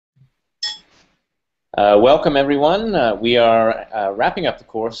Welcome, everyone. We are wrapping up the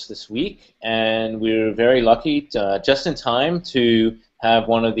course this week, and we're very lucky, just in time, to have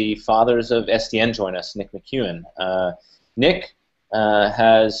one of the fathers of SDN join us, Nick McKeown. Nick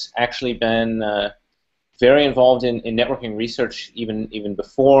has actually been very involved in networking research even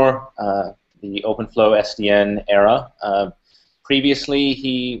before the OpenFlow SDN era. Previously,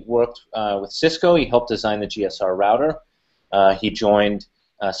 he worked with Cisco. He helped design the GSR router. He joined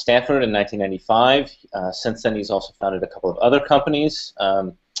Stanford in 1995. Since then, he's also founded a couple of other companies,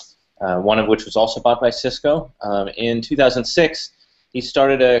 one of which was also bought by Cisco. In 2006, he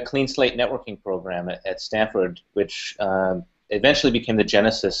started a clean slate networking program at Stanford, which eventually became the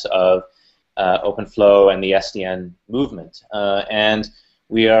genesis of OpenFlow and the SDN movement. And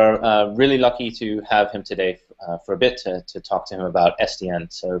we are really lucky to have him today for a bit to talk to him about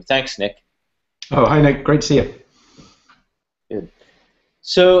SDN. So thanks, Nick. Oh, hi, Nick. Great to see you. Good.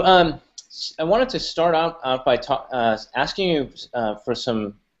 So I wanted to start out by asking you for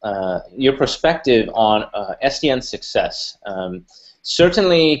some your perspective on SDN success.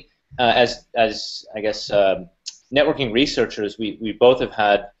 Certainly, as I guess networking researchers, we both have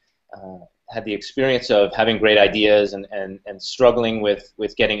had the experience of having great ideas and struggling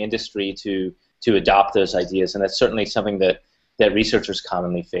with getting industry to adopt those ideas, and that's certainly something that researchers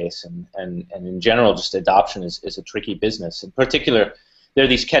commonly face. And in general, just adoption is a tricky business. In particular, there are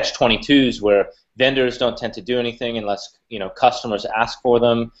these catch-22s where vendors don't tend to do anything unless customers ask for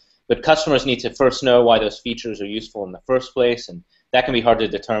them, but customers need to first know why those features are useful in the first place, and that can be hard to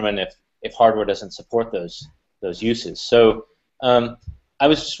determine if hardware doesn't support those uses. So I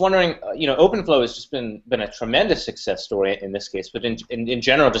was just wondering, OpenFlow has just been a tremendous success story in this case, but in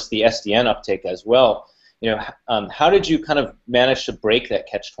general, just the SDN uptake as well. How did you kind of manage to break that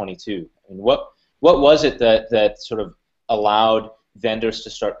catch-22? I mean, what was it that sort of allowed vendors to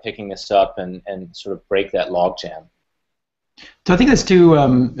start picking this up and sort of break that logjam? So I think there's two.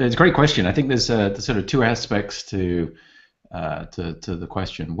 It's a great question. I think there's sort of two aspects to the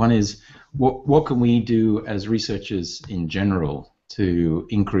question. One is what can we do as researchers in general to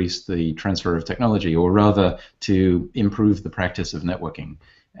increase the transfer of technology, or rather to improve the practice of networking?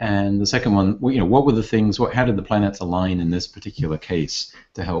 And the second one, what were the things? How did the planets align in this particular case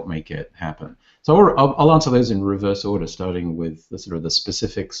to help make it happen? So I'll answer those in reverse order, starting with the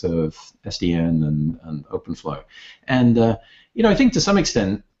specifics of SDN and OpenFlow. And I think to some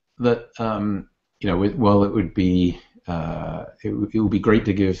extent that while it would be great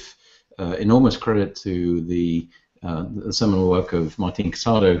to give enormous credit to the seminal work of Martin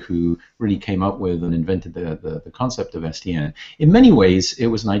Casado, who really came up with and invented the concept of SDN. In many ways, it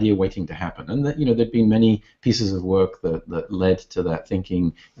was an idea waiting to happen, and that there'd been many pieces of work that led to that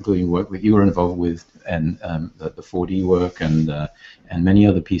thinking, including work that you were involved with, and the 4D work, and many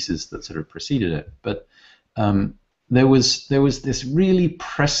other pieces that sort of preceded it. But there was this really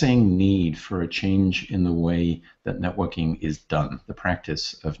pressing need for a change in the way that networking is done, the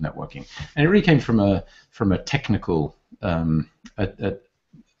practice of networking, and it really came from a technical. It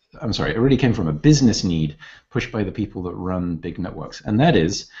really came from a business need pushed by the people that run big networks, and that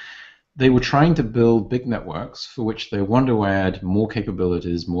is, they were trying to build big networks for which they want to add more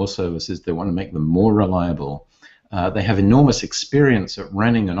capabilities, more services. They want to make them more reliable. They have enormous experience at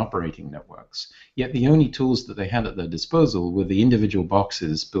running and operating networks, yet the only tools that they had at their disposal were the individual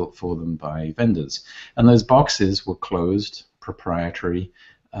boxes built for them by vendors. And those boxes were closed, proprietary,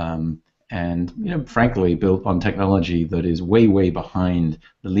 and frankly built on technology that is way, way behind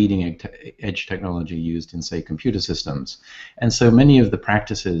the leading edge technology used in, say, computer systems. And so many of the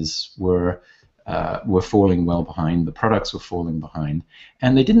practices were falling well behind, the products were falling behind,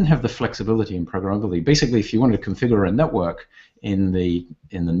 and they didn't have the flexibility and programmability. Basically, if you wanted to configure a network in the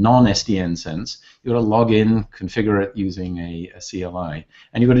non-SDN sense, you got to log in, configure it using a CLI,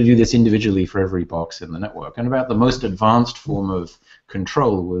 and you've got to do this individually for every box in the network. And about the most advanced form of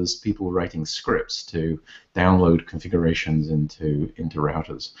control was people writing scripts to download configurations into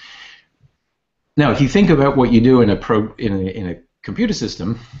routers. Now, if you think about what you do in a computer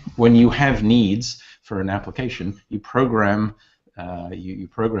system, when you have needs for an application, you program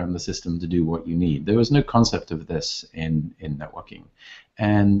the system to do what you need. There was no concept of this in networking,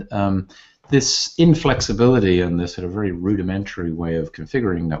 and this inflexibility and this sort of very rudimentary way of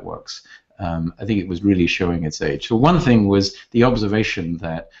configuring networks, I think it was really showing its age. So one thing was the observation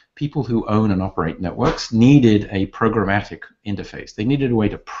that people who own and operate networks needed a programmatic interface. They needed a way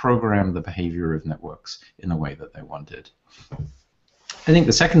to program the behavior of networks in the way that they wanted. I think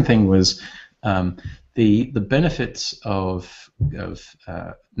the second thing was the benefits of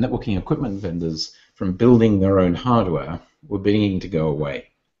networking equipment vendors from building their own hardware were beginning to go away.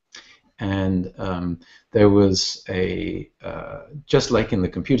 And there was just like in the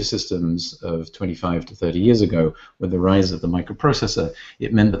computer systems of 25 to 30 years ago, with the rise of the microprocessor,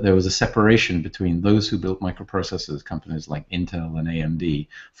 it meant that there was a separation between those who built microprocessors, companies like Intel and AMD,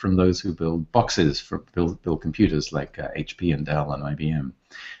 from those who build boxes for build computers like HP and Dell and IBM.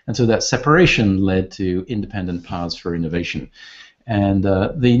 And so that separation led to independent paths for innovation. And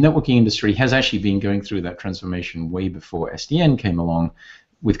the networking industry has actually been going through that transformation way before SDN came along,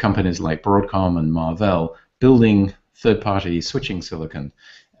 with companies like Broadcom and Marvell building third-party switching silicon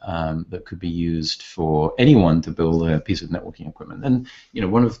that could be used for anyone to build a piece of networking equipment.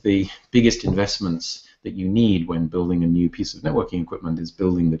 And one of the biggest investments that you need when building a new piece of networking equipment is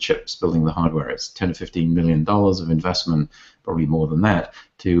building the chips, building the hardware. It's $10 to $15 million of investment, probably more than that,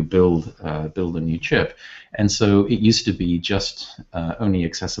 to build a new chip. And so it used to be just only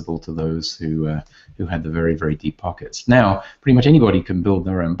accessible to those who had the very, very deep pockets. Now, pretty much anybody can build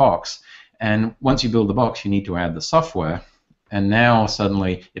their own box. And once you build the box, you need to add the software. And now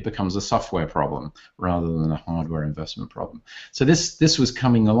suddenly it becomes a software problem rather than a hardware investment problem. So this was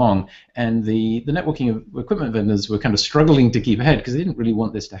coming along, and the networking equipment vendors were kind of struggling to keep ahead because they didn't really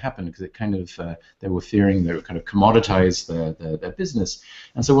want this to happen, because it kind of they were fearing they would kind of commoditize their business.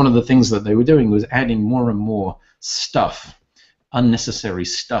 And so one of the things that they were doing was adding more and more stuff, unnecessary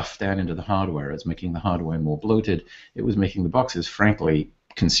stuff, down into the hardware. It was making the hardware more bloated. It was making the boxes, frankly,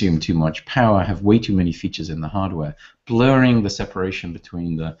 consume too much power, have way too many features in the hardware, blurring the separation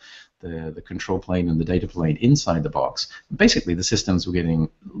between the control plane and the data plane inside the box. Basically, the systems were getting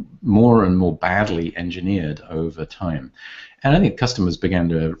more and more badly engineered over time. And I think customers began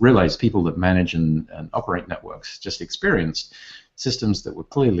to realize, people that manage and operate networks just experienced systems that were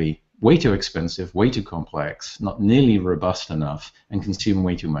clearly way too expensive, way too complex, not nearly robust enough, and consume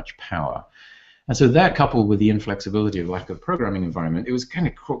way too much power. And so that, coupled with the inflexibility of lack of programming environment, it was kind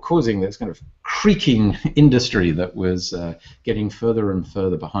of causing this kind of creaking industry that was getting further and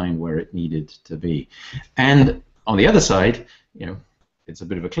further behind where it needed to be. And on the other side, it's a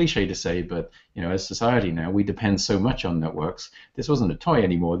bit of a cliche to say, but as society now, we depend so much on networks. This wasn't a toy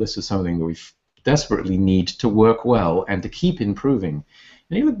anymore. This is something that we desperately need to work well and to keep improving.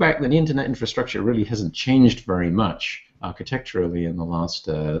 And you look back, the internet infrastructure really hasn't changed very much architecturally in the last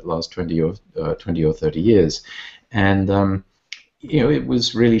 20 or 30 years, and it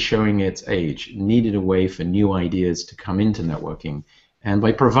was really showing its age. It needed a way for new ideas to come into networking, and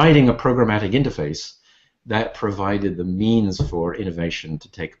by providing a programmatic interface, that provided the means for innovation to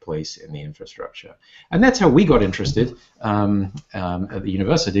take place in the infrastructure. And that's how we got interested at the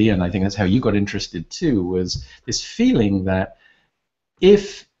university, and I think that's how you got interested too, was this feeling that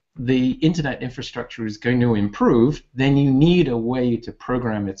if the internet infrastructure is going to improve, then you need a way to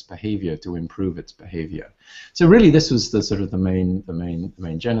program its behavior to improve its behavior. So really, this was the sort of the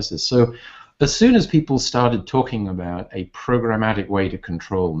main genesis. So as soon as people started talking about a programmatic way to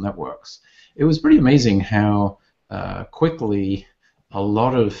control networks, it was pretty amazing how quickly a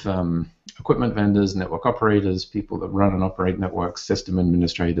lot of equipment vendors, network operators, people that run and operate networks, system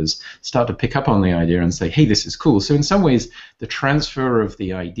administrators, start to pick up on the idea and say, hey, this is cool. So in some ways, the transfer of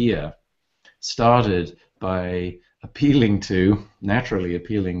the idea started by naturally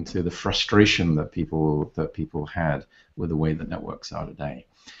appealing to the frustration that people had with the way that networks are today.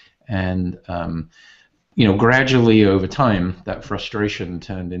 And gradually over time, that frustration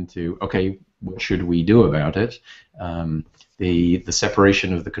turned into, okay, what should we do about it? The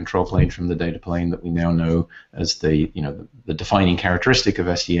separation of the control plane from the data plane that we now know as the defining characteristic of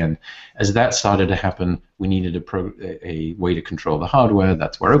SDN, as that started to happen, we needed a way to control the hardware.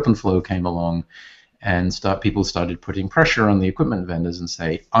 That's where OpenFlow came along, and people started putting pressure on the equipment vendors and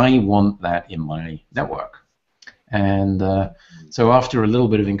say, I want that in my network. And so after a little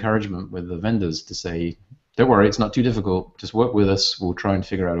bit of encouragement with the vendors to say, don't worry, it's not too difficult, just work with us, we'll try and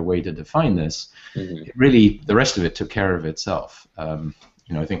figure out a way to define this. Really, the rest of it took care of itself.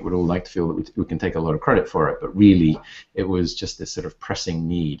 I think we'd all like to feel that we can take a lot of credit for it, but really it was just this sort of pressing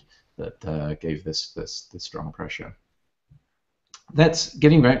need that gave this strong pressure. That's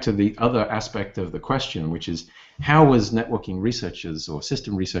getting back to the other aspect of the question, which is, how as networking researchers or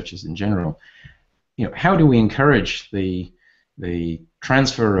system researchers in general, how do we encourage the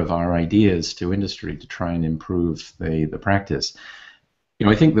transfer of our ideas to industry to try and improve the practice?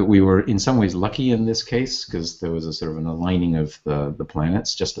 I think that we were in some ways lucky in this case, because there was a sort of an aligning of the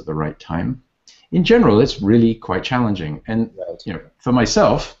planets just at the right time. In general, it's really quite challenging. And for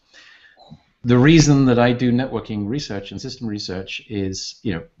myself, the reason that I do networking research and system research is,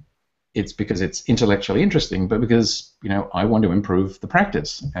 it's because it's intellectually interesting, but because, I want to improve the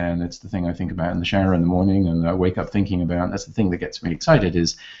practice. And it's the thing I think about in the shower in the morning, and I wake up thinking about. That's the thing that gets me excited,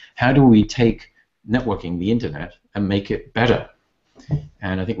 is how do we take networking, the internet, and make it better?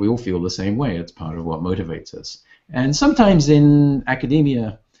 And I think we all feel the same way. It's part of what motivates us. And sometimes in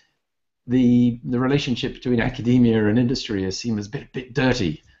academia, the relationship between academia and industry is seen as a bit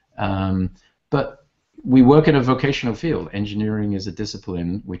dirty. But we work in a vocational field. Engineering is a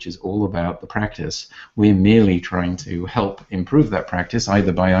discipline which is all about the practice. We're merely trying to help improve that practice,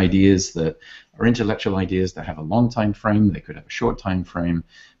 either by ideas that are intellectual ideas that have a long time frame, they could have a short time frame,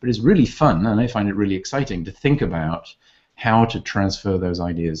 but it's really fun, and I find it really exciting to think about how to transfer those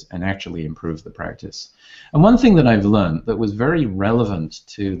ideas and actually improve the practice. And one thing that I've learned that was very relevant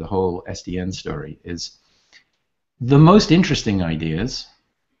to the whole SDN story is the most interesting ideas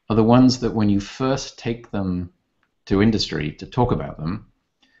are the ones that when you first take them to industry to talk about them,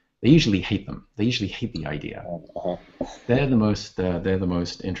 they usually hate them. They usually hate the idea. They're the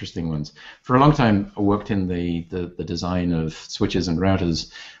most interesting ones. For a long time, I worked in the design of switches and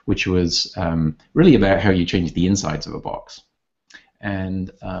routers, which was really about how you change the insides of a box.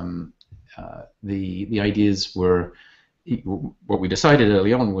 And the ideas were, what we decided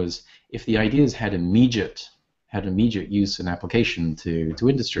early on was, if the ideas had immediate use and application to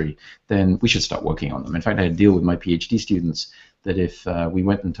industry, then we should start working on them. In fact, I had a deal with my PhD students that if we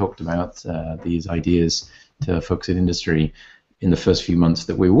went and talked about these ideas to folks in industry in the first few months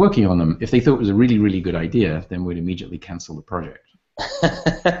that we were working on them, if they thought it was a really, really good idea, then we'd immediately cancel the project.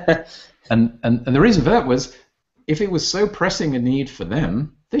 and the reason for that was, if it was so pressing a need for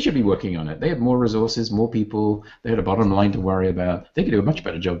them, they should be working on it. They had more resources, more people, they had a bottom line to worry about. They could do a much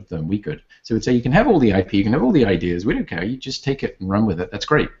better job than we could. So we'd say, you can have all the IP, you can have all the ideas, we don't care, you just take it and run with it. That's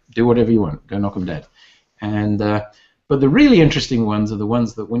great. Do whatever you want. Go knock them dead. And but the really interesting ones are the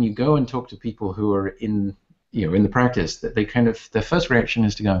ones that when you go and talk to people who are in the practice, that they kind of, their first reaction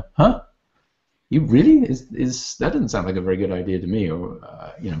is to go, huh? You really? Is that doesn't sound like a very good idea to me, or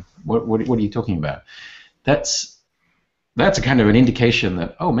what are you talking about? That's a kind of an indication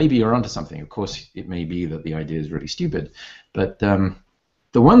that, oh, maybe you're onto something. Of course, it may be that the idea is really stupid, but the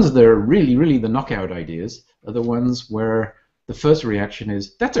ones that are really, really the knockout ideas are the ones where the first reaction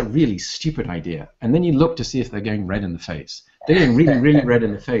is, that's a really stupid idea, and then you look to see if they're going red in the face. They're getting really, really red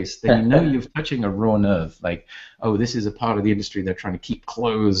in the face. Then you know you're touching a raw nerve, like, oh, this is a part of the industry they're trying to keep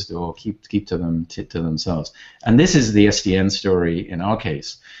closed or keep to themselves. And this is the SDN story in our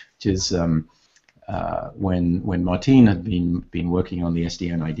case, which is when Martin had been working on the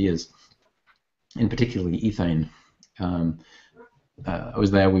SDN ideas, in particularly ethane. I was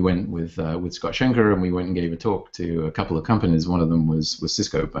there. We went with Scott Schenker, and we went and gave a talk to a couple of companies. One of them was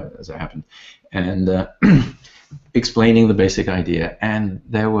Cisco, as it happened, and explaining the basic idea. And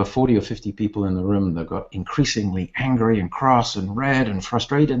there were 40 or 50 people in the room that got increasingly angry and cross and red and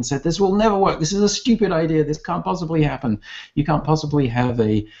frustrated and said, "This will never work. This is a stupid idea. This can't possibly happen. You can't possibly have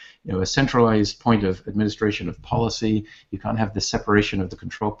a centralized point of administration of policy. You can't have the separation of the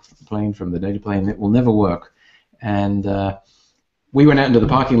control plane from the data plane. It will never work." And we went out into the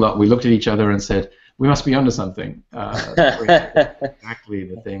parking lot, we looked at each other and said, we must be onto something. Exactly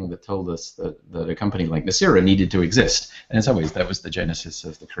the thing that told us that a company like Nicira needed to exist. And in some ways, that was the genesis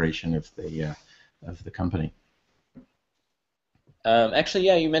of the creation of the company. Actually,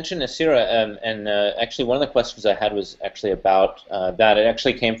 yeah, you mentioned Nicira, and actually one of the questions I had was actually about that. It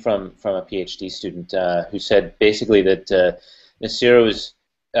actually came from a PhD student who said basically that Nicira was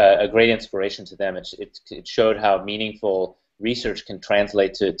a great inspiration to them. It showed how meaningful research can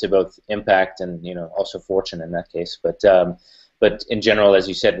translate to both impact and also fortune in that case. But in general, as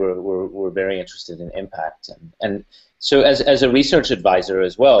you said, we're very interested in impact, and so as a research advisor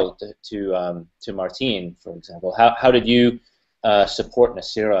as well to Martin, for example, how did you support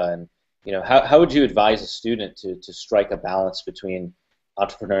Nicira, and how would you advise a student to strike a balance between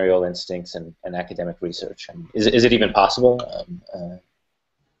entrepreneurial instincts and academic research? And is it even possible?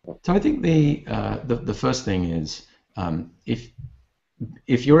 So I think the first thing is,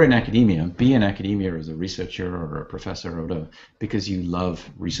 if you're in academia, be in academia as a researcher or a professor or whatever, because you love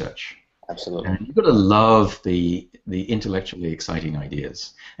research. Absolutely. And you've got to love the intellectually exciting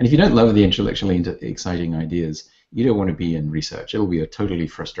ideas. And if you don't love the intellectually exciting ideas, you don't want to be in research. It'll be a totally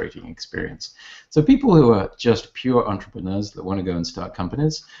frustrating experience. So people who are just pure entrepreneurs that want to go and start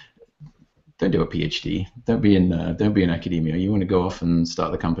companies, don't do a PhD. Don't be in academia. You want to go off and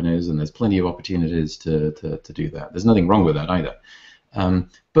start the companies, and there's plenty of opportunities to do that. There's nothing wrong with that either.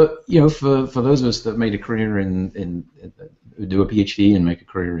 But for those of us that made a career in do a PhD and make a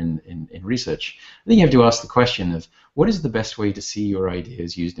career in research, I think you have to ask the question of what is the best way to see your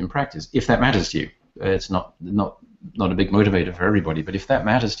ideas used in practice, if that matters to you. It's not not a big motivator for everybody, but if that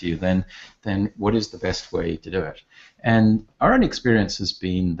matters to you, then what is the best way to do it? And our own experience has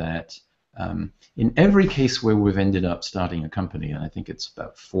been that in every case where we've ended up starting a company, and I think it's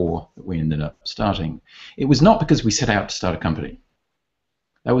about 4 that we ended up starting, it was not because we set out to start a company.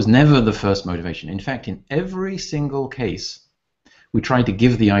 That was never the first motivation. In fact, in every single case, we tried to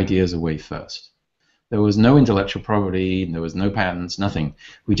give the ideas away first. There was no intellectual property, there was no patents, nothing.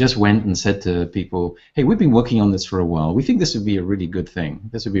 We just went and said to people, hey, we've been working on this for a while. We think this would be a really good thing.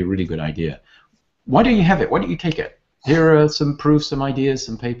 This would be a really good idea. Why don't you have it? Why don't you take it? Here are some proofs, some ideas,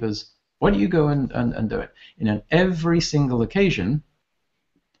 some papers. Why don't you go and do it? And on every single occasion,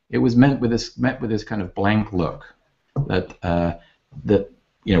 it was met with this kind of blank look that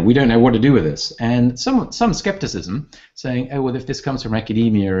we don't know what to do with this, and some skepticism, saying, oh well, if this comes from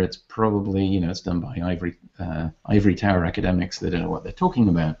academia, it's probably it's done by ivory tower academics. They don't know what they're talking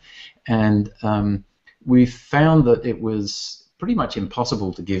about, and we found that it was pretty much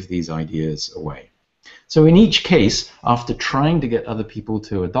impossible to give these ideas away. So in each case, after trying to get other people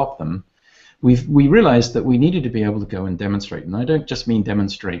to adopt them, we realized that we needed to be able to go and demonstrate. And I don't just mean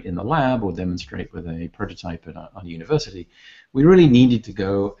demonstrate in the lab or demonstrate with a prototype at a university. We really needed to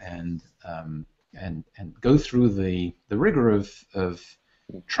go and go through the rigor of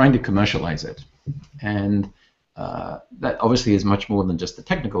trying to commercialize it. And that obviously is much more than just the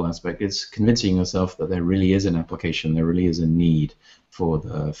technical aspect. It's convincing yourself that there really is an application, there really is a need for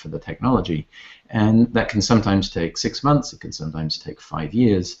the technology. And that can sometimes take 6 months, it can sometimes take 5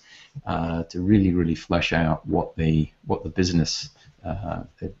 years. To really flesh out what the business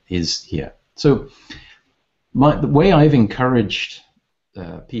is here. So the way I've encouraged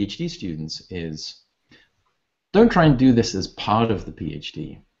PhD students is, don't try and do this as part of the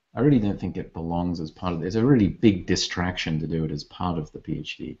PhD. I really don't think it belongs as part of it. It's a really big distraction to do it as part of the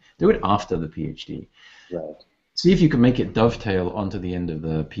PhD. Do it after the PhD. Right. See if you can make it dovetail onto the end of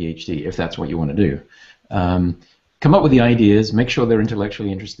the PhD, if that's what you want to do. Come up with the ideas, make sure they're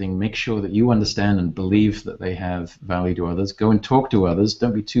intellectually interesting, make sure that you understand and believe that they have value to others. Go and talk to others.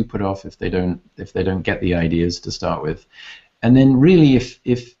 Don't be too put off if they don't get the ideas to start with. And then really,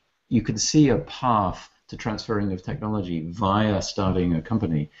 if you can see a path to transferring of technology via starting a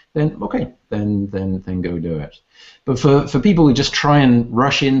company, then okay, then go do it. But for people who just try and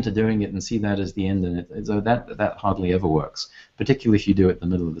rush into doing it and see that as the end, and that hardly ever works, particularly if you do it in the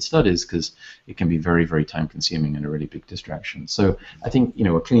middle of the studies, because it can be very time consuming and a really big distraction. So I think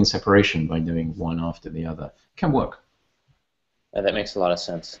a clean separation by doing one after the other can work. That makes a lot of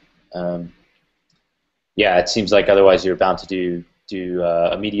sense. Yeah, it seems like otherwise you're bound to do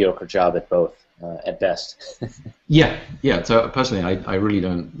a mediocre job at both. At best. Yeah. So personally, I really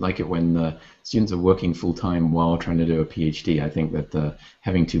don't like it when students are working full time while trying to do a PhD. I think that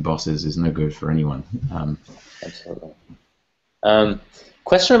having 2 bosses is no good for anyone. Absolutely.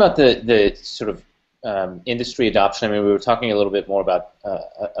 Question about the sort of industry adoption. I mean, we were talking a little bit more about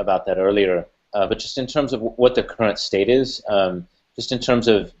that earlier, but just in terms of what the current state is, just in terms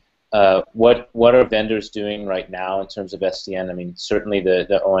of what are vendors doing right now in terms of SDN? I mean, certainly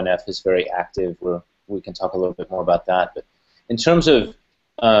the ONF is very active. We can talk a little bit more about that. But in terms of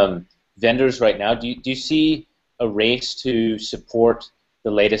vendors right now, do you see a race to support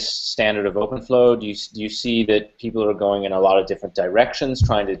the latest standard of OpenFlow? Do you see that people are going in a lot of different directions,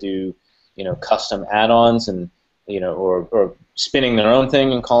 trying to do custom add-ons and or spinning their own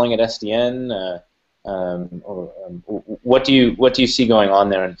thing and calling it SDN? What do you see going on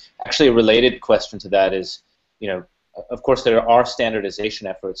there? And actually, a related question to that is, of course there are standardization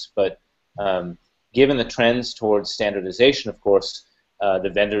efforts, but given the trends towards standardization, of course,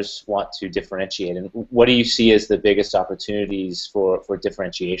 the vendors want to differentiate. And what do you see as the biggest opportunities for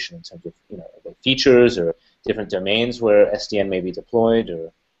differentiation in terms of the features or different domains where SDN may be deployed,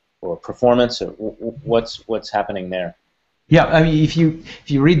 or performance, or what's happening there? Yeah, I mean, if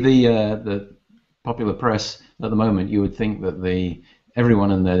you read the popular press at the moment, you would think that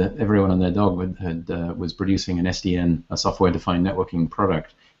everyone and their dog was producing an SDN, a software-defined networking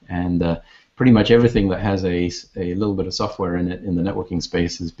product, and pretty much everything that has a little bit of software in it in the networking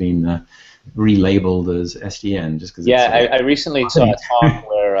space has been relabeled as SDN just because. Yeah, I recently saw a talk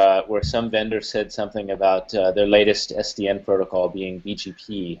where some vendor said something about their latest SDN protocol being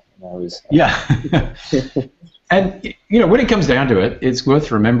BGP. And I was And when it comes down to it, it's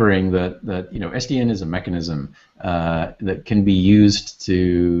worth remembering that SDN is a mechanism that can be used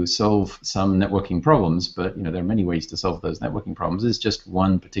to solve some networking problems, but there are many ways to solve those networking problems. It's just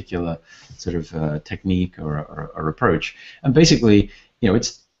one particular sort of technique or approach, and basically,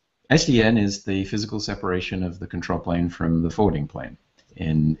 it's SDN is the physical separation of the control plane from the forwarding plane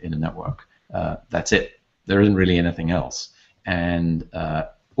in a network. That's it. There isn't really anything else. And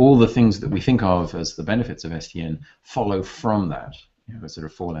all the things that we think of as the benefits of SDN follow from that, sort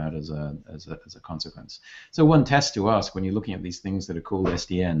of fall out as a consequence. So one test to ask when you're looking at these things that are called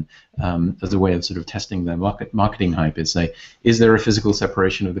SDN as a way of sort of testing their marketing hype is say, is there a physical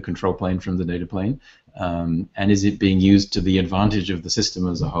separation of the control plane from the data plane? And is it being used to the advantage of the system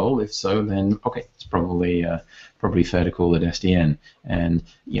as a whole? If so, then okay, it's probably fair to call it SDN. And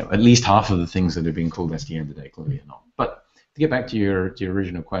at least half of the things that are being called SDN today clearly are not. But to get back to your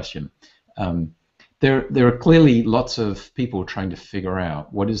original question, there are clearly lots of people trying to figure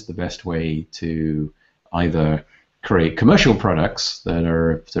out what is the best way to either create commercial products that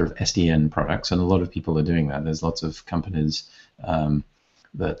are sort of SDN products, and a lot of people are doing that. There's lots of companies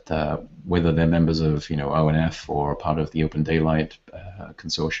that whether they're members of ONF or part of the Open Daylight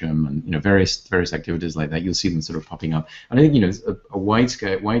consortium and various activities like that, you'll see them sort of popping up. And I think it's a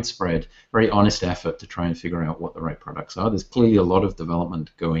widespread, very honest effort to try and figure out what the right products are. There's clearly a lot of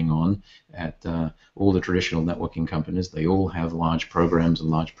development going on at all the traditional networking companies. They all have large programs and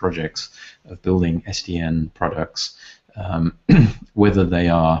large projects of building SDN products. Whether they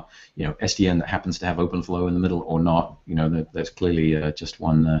are SDN that happens to have OpenFlow in the middle or not, there's clearly just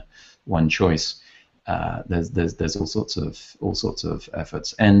one choice. There's all sorts of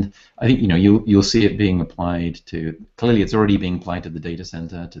efforts, and I think you'll see it being applied to. Clearly, it's already being applied to the data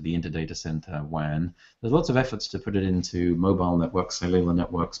center, to the inter-data center WAN. There's lots of efforts to put it into mobile networks, cellular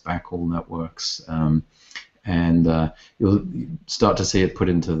networks, backhaul networks. And you'll start to see it put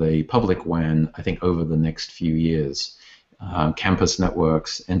into the public WAN, I think, over the next few years. Campus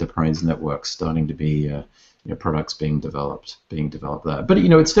networks, enterprise networks, starting to be products being developed there. But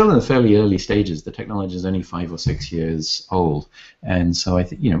it's still in the fairly early stages. The technology is only 5 or 6 years old, and so I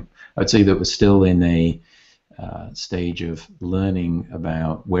think I'd say that we're still in a stage of learning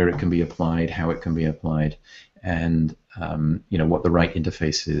about where it can be applied, how it can be applied, and what the right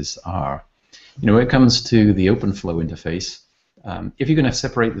interfaces are. When it comes to the OpenFlow interface, if you're going to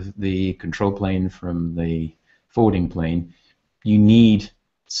separate the control plane from the forwarding plane, you need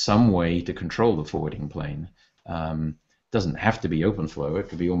some way to control the forwarding plane. Doesn't have to be OpenFlow. It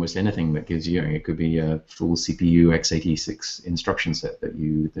could be almost anything that gives you. It could be a full CPU x86 instruction set that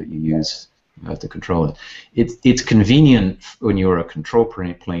you use to control it. It's convenient when you're a control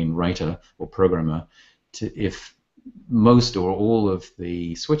plane writer or programmer if most or all of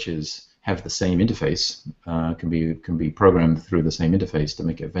the switches have the same interface, can be programmed through the same interface to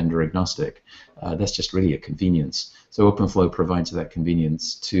make it vendor agnostic. That's just really a convenience. So OpenFlow provides that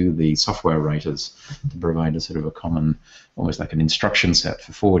convenience to the software writers to provide a sort of a common, almost like an instruction set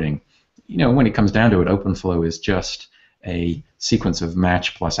for forwarding. When it comes down to it, OpenFlow is just a sequence of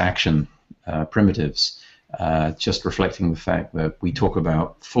match plus action primitives, just reflecting the fact that we talk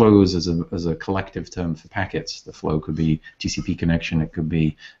about flows as a collective term for packets. The flow could be TCP connection, it could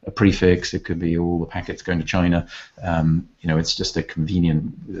be a prefix, it could be all the packets going to China. It's just a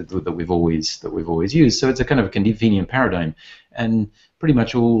convenient that we've always used. So it's a kind of a convenient paradigm, and pretty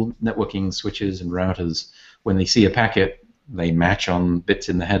much all networking switches and routers, when they see a packet, they match on bits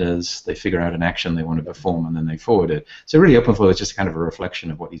in the headers, they figure out an action they want to perform, and then they forward it. So really, OpenFlow is just kind of a reflection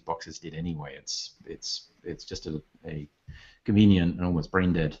of what these boxes did anyway. It's just a convenient and almost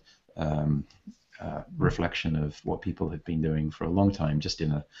brain-dead reflection of what people have been doing for a long time, just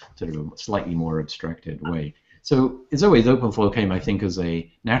in a sort of a slightly more abstracted way. So it's always OpenFlow came, I think, as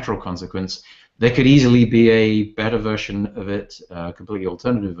a natural consequence. There could easily be a better version of it, a completely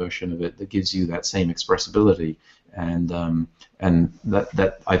alternative version of it that gives you that same expressibility, and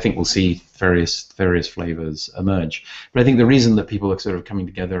that I think we'll see various flavors emerge. But I think the reason that people are sort of coming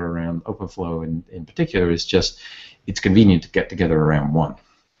together around OpenFlow in particular is just it's convenient to get together around one.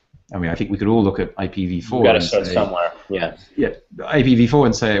 I mean, I think we could all look at IPv4. You've got to start somewhere. Yeah. Yeah, IPv4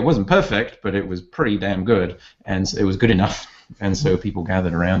 and say it wasn't perfect, but it was pretty damn good, and it was good enough. And so people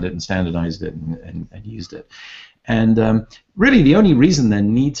gathered around it and standardized it and used it. And really, the only reason there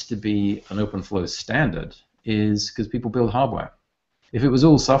needs to be an OpenFlow standard is because people build hardware. If it was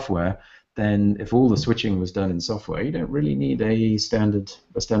all software, then if all the switching was done in software, you don't really need a standard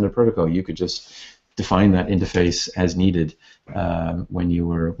protocol. You could just define that interface as needed when you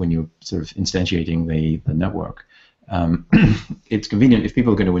were sort of instantiating the network. It's convenient if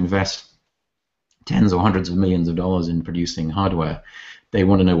people are going to invest tens or hundreds of millions of dollars in producing hardware. They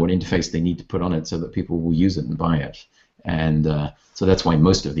want to know what interface they need to put on it so that people will use it and buy it. And so that's why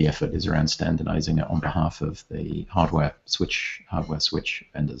most of the effort is around standardizing it on behalf of the hardware switch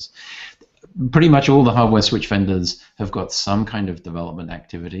vendors. pretty much all the hardware switch vendors have got some kind of development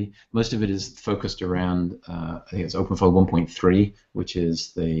activity. Most of it is focused around, I think it's OpenFlow 1.3, which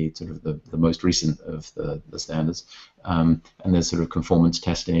is the sort of the most recent of the standards. And there's sort of conformance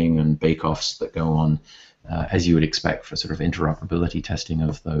testing and bake-offs that go on, as you would expect for sort of interoperability testing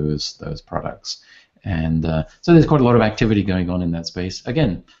of those products. And so there's quite a lot of activity going on in that space.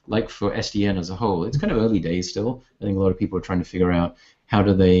 Again, like for SDN as a whole, it's kind of early days still. I think a lot of people are trying to figure out how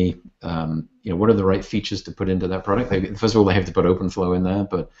do they, what are the right features to put into that product? First of all, they have to put OpenFlow in there,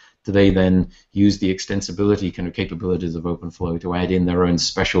 but do they then use the extensibility kind of capabilities of OpenFlow to add in their own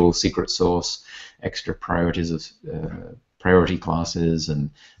special secret sauce, extra priorities of priority classes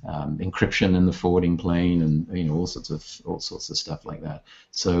and encryption in the forwarding plane, and all sorts of stuff like that.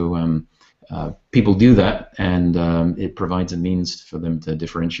 So people do that, and it provides a means for them to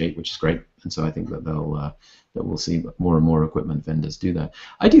differentiate, which is great. And so I think that that we'll see more and more equipment vendors do that.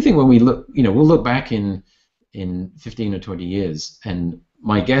 I do think when we look, we'll look back in 15 or 20 years, and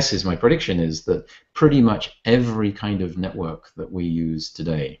my prediction is that pretty much every kind of network that we use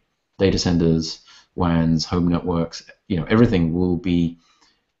today, data centers, WANs, home networks, everything will be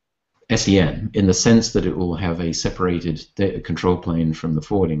SDN in the sense that it will have a separated data control plane from the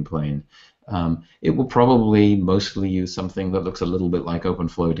forwarding plane. It will probably mostly use something that looks a little bit like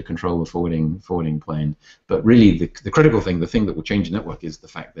OpenFlow to control the forwarding plane. But really, the critical thing, the thing that will change the network, is the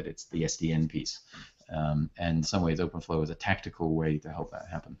fact that it's the SDN piece. And in some ways, OpenFlow is a tactical way to help that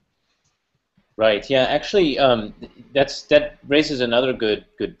happen. Right. Yeah. Actually, that raises another good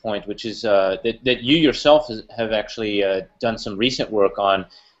point, which is that you yourself have actually done some recent work on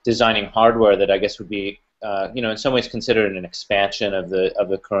designing hardware that I guess would be in some ways considered an expansion of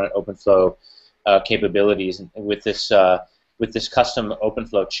the current OpenFlow capabilities with this custom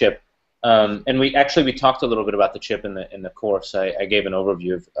OpenFlow chip. And we talked a little bit about the chip in the course. I gave an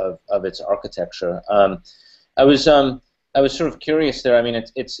overview of its architecture. I was sort of curious there. I mean,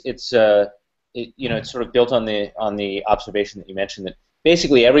 it's sort of built on the observation that you mentioned, that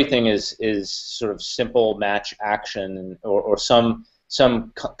basically everything is sort of simple match action or some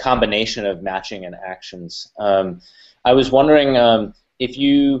combination of matching and actions. I was wondering if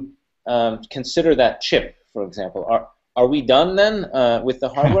you consider that chip, for example. Are we done then with the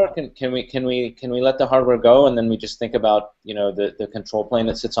hardware? Can we let the hardware go and then we just think about the control plane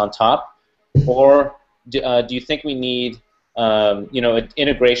that sits on top, or do you think we need an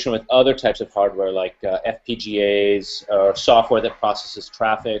integration with other types of hardware like FPGAs or software that processes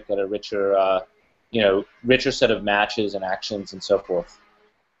traffic at a richer set of matches and actions and so forth?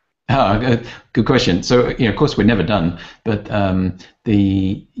 Good question. So, of course, we're never done, but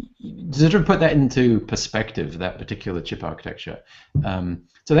to sort of put that into perspective, that particular chip architecture.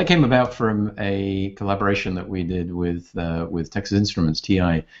 So that came about from a collaboration that we did with Texas Instruments,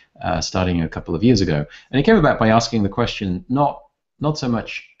 TI, starting a couple of years ago. And it came about by asking the question, not so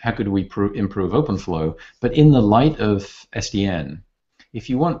much how could we improve OpenFlow, but in the light of SDN, if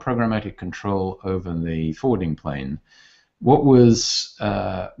you want programmatic control over the forwarding plane, what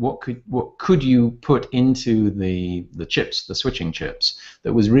could you put into the chips, the switching chips,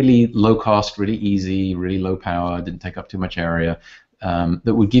 that was really low cost, really easy, really low power, didn't take up too much area,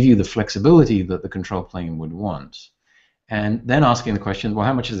 that would give you the flexibility that the control plane would want? And then asking the question, well,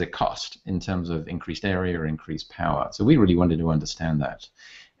 how much does it cost in terms of increased area or increased power? So we really wanted to understand that.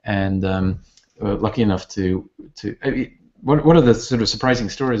 And lucky enough one of the sort of surprising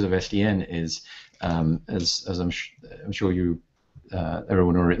stories of SDN is, as I'm sure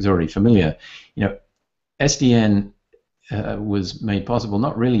everyone is already familiar, SDN was made possible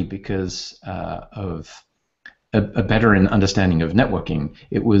not really because of a better understanding of networking.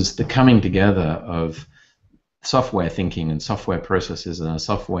 It was the coming together of software thinking and software processes and a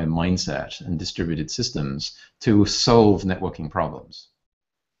software mindset and distributed systems to solve networking problems.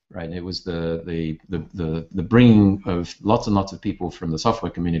 Right, it was the bringing of lots and lots of people from the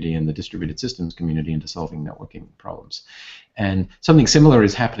software community and the distributed systems community into solving networking problems, and something similar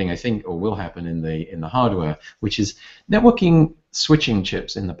is happening, I think, or will happen in the hardware, which is networking switching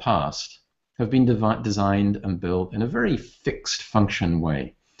chips in the past have been designed and built in a very fixed function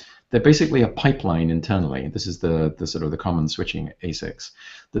way. They're basically a pipeline internally. This is the sort of the common switching ASICs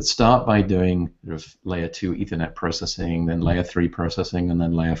that start by doing sort of layer 2 Ethernet processing, then layer 3 processing, and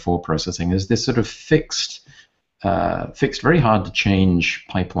then layer 4 processing. There's this sort of fixed, very hard to change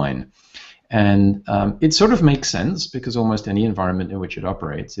pipeline. And it sort of makes sense because almost any environment in which it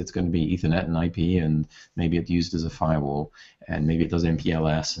operates, it's going to be Ethernet and IP, and maybe it's used as a firewall, and maybe it does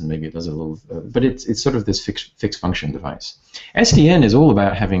MPLS, and maybe it does a little, but it's sort of this fixed function device. SDN is all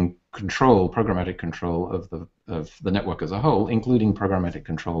about having control, programmatic control of the network as a whole, including programmatic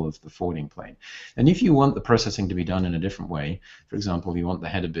control of the forwarding plane. And if you want the processing to be done in a different way, for example, you want the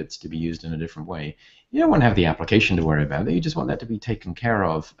header bits to be used in a different way, you don't want to have the application to worry about it. You just want that to be taken care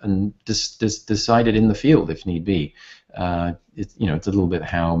of and decided in the field if need be. It's a little bit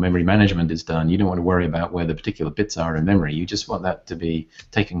how memory management is done. You don't want to worry about where the particular bits are in memory. You just want that to be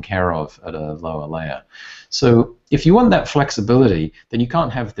taken care of at a lower layer. So if you want that flexibility, then you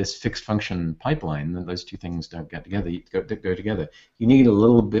can't have this fixed function pipeline. Then those two things don't get together. Go together. You need a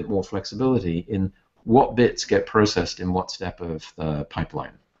little bit more flexibility in what bits get processed in what step of the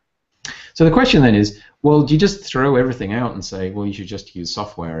pipeline. So the question then is, well, do you just throw everything out and say, well, you should just use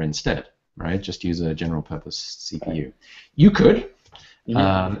software instead, right? Just use a general purpose CPU. You could,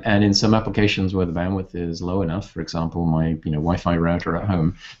 and in some applications where the bandwidth is low enough, for example, my Wi-Fi router at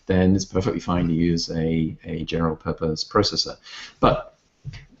home, then it's perfectly fine to use a general purpose processor. But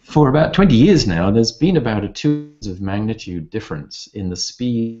for about 20 years now, there's been about a 2 orders of magnitude difference in the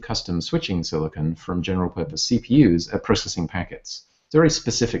speed custom switching silicon from general purpose CPUs at processing packets. It's a very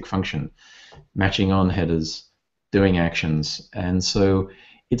specific function, matching on headers, doing actions, and so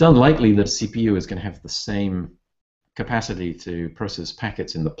it's unlikely that a CPU is going to have the same capacity to process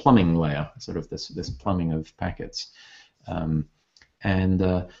packets in the plumbing layer, sort of this plumbing of packets.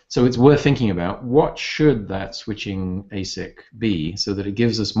 So it's worth thinking about what should that switching ASIC be so that it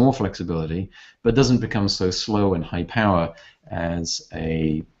gives us more flexibility but doesn't become so slow and high power as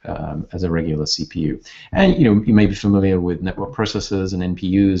a regular CPU. And you may be familiar with network processors and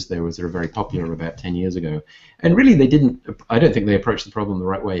NPUs. They were very popular about 10 years ago. And really I don't think they approached the problem the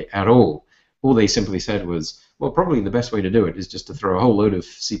right way at all. All they simply said was, well, probably the best way to do it is just to throw a whole load of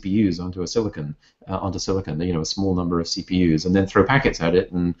CPUs onto silicon, a small number of CPUs, and then throw packets at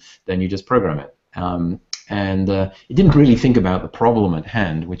it, and then you just program it. It didn't really think about the problem at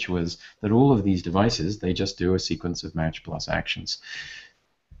hand, which was that all of these devices, they just do a sequence of match plus actions.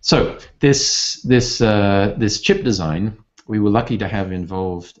 So this chip design, we were lucky to have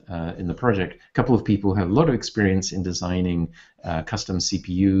involved in the project. A couple of people have a lot of experience in designing custom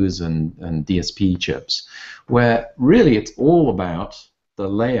CPUs and DSP chips, where really it's all about the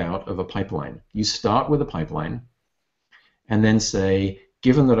layout of a pipeline. You start with a pipeline and then say,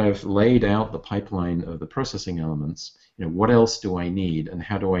 given that I've laid out the pipeline of the processing elements, what else do I need and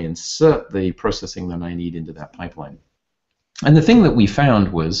how do I insert the processing that I need into that pipeline? And the thing that we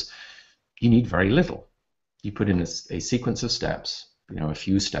found was you need very little. You put in a sequence of steps, a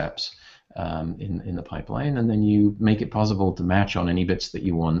few steps in the pipeline, and then you make it possible to match on any bits that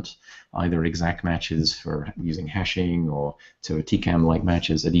you want, either exact matches for using hashing or to a TCAM-like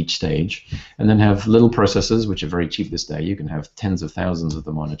matches at each stage, and then have little processors, which are very cheap this day. You can have tens of thousands of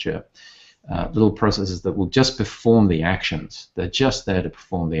them on a chip. Little processors that will just perform the actions. They're just there to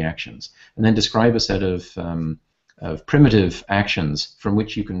perform the actions, and then describe a set of primitive actions from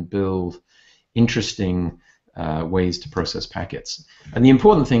which you can build interesting ways to process packets. And the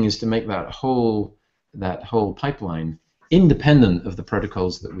important thing is to make that whole pipeline independent of the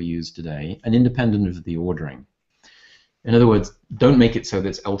protocols that we use today and independent of the ordering. In other words, don't make it so that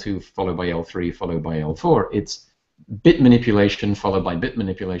it's L2 followed by L3 followed by L4. It's bit manipulation followed by bit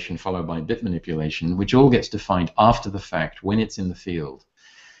manipulation followed by bit manipulation, which all gets defined after the fact when it's in the field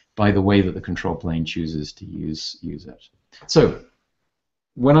by the way that the control plane chooses to use it. So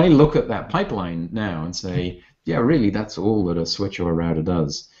when I look at that pipeline now and say, yeah, really, that's all that a switch or a router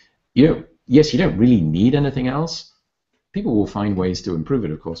does. Yes, you don't really need anything else. People will find ways to improve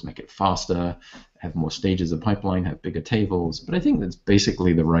it, of course, make it faster, have more stages of pipeline, have bigger tables. But I think that's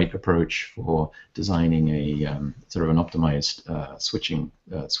basically the right approach for designing a sort of an optimized switching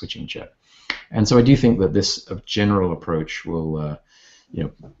chip. And so I do think that this general approach will,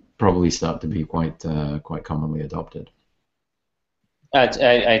 probably start to be quite commonly adopted.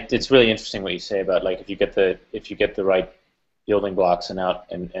 It's really interesting what you say about if you get the right building blocks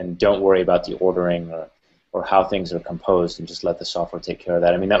and don't worry about the ordering or how things are composed and just let the software take care of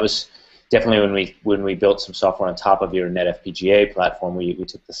that. I mean, that was definitely when we built some software on top of your NetFPGA platform. We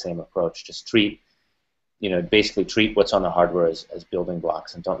took the same approach. Just basically treat what's on the hardware as building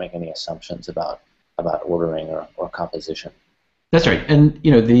blocks and don't make any assumptions about ordering or composition. That's right, and the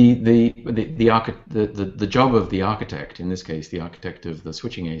job of the architect, in this case the architect of the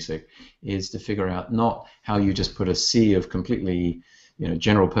switching ASIC, is to figure out not how you just put a sea of completely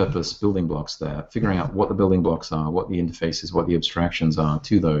general purpose building blocks there, figuring out what the building blocks are, what the interfaces, what the abstractions are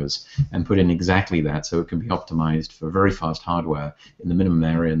to those, and put in exactly that so it can be optimized for very fast hardware in the minimum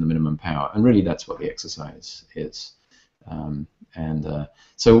area and the minimum power. And really that's what the exercise is. And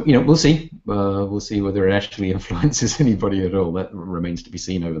so, we'll see. We'll see whether it actually influences anybody at all. That remains to be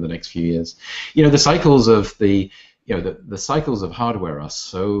seen over the next few years. The cycles of the cycles of hardware are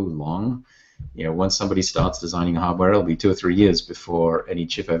so long. Once somebody starts designing hardware, it'll be 2 or 3 years before any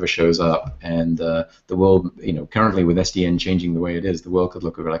chip ever shows up. And the world, currently with SDN changing the way it is, the world could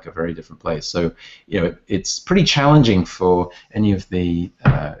look like a very different place. So, it's pretty challenging for any of the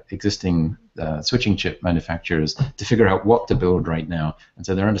existing switching chip manufacturers to figure out what to build right now. And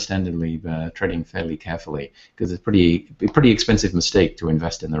so they're understandably treading fairly carefully, because it's a pretty expensive mistake to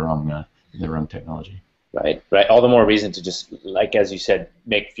invest in the wrong technology. Right. All the more reason to just, like as you said,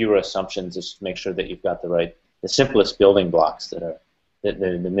 make fewer assumptions, just make sure that you've got the simplest building blocks that are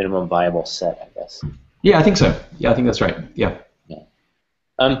the minimum viable set, I guess. Yeah, I think so. Yeah, I think that's right. Yeah.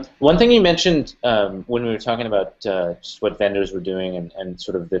 One thing you mentioned when we were talking about just what vendors were doing and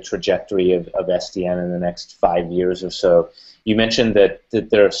sort of the trajectory of SDN in the next 5 years or so, you mentioned that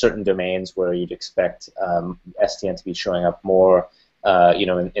there are certain domains where you'd expect SDN to be showing up more.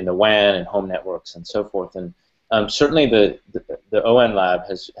 In the WAN and home networks and so forth, and certainly the ON lab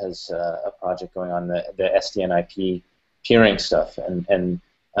has a project going on, the SDN IP peering stuff, and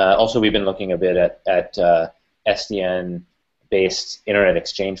also we've been looking a bit at SDN based internet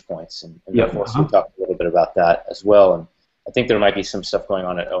exchange points, and therefore so we talked a little bit about that as well, and I think there might be some stuff going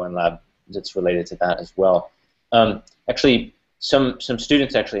on at ON lab that's related to that as well. Actually, some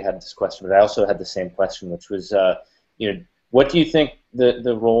students actually had this question, but I also had the same question, which was what do you think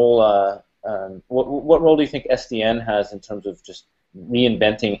the role? What role do you think SDN has in terms of just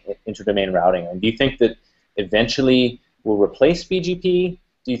reinventing interdomain routing? And do you think that eventually will replace BGP?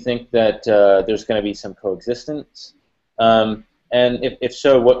 Do you think that there's going to be some coexistence? And if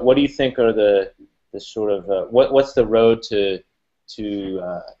so, what do you think are the sort of what's the road to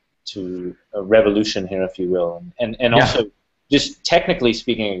a revolution here, if you will? And also just technically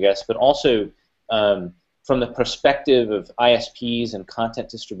speaking, I guess, but also from the perspective of ISPs and content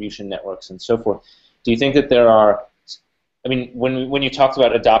distribution networks and so forth, do you think that there are, I mean, when you talked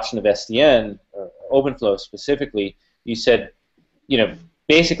about adoption of SDN, or OpenFlow specifically, you said,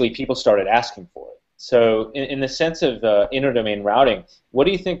 basically people started asking for it. So in the sense of interdomain routing, what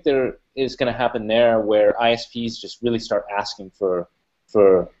do you think there is going to happen there where ISPs just really start asking for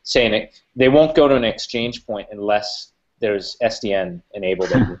saying they won't go to an exchange point unless there's SDN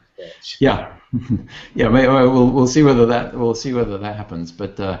enabled at the exchange? Yeah, we'll see whether that happens.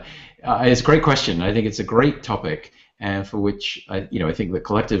 But it's a great question. I think it's a great topic, and for which I think that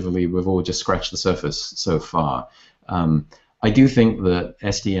collectively we've all just scratched the surface so far. I do think that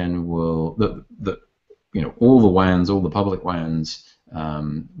SDN will all the WANs, all the public WANs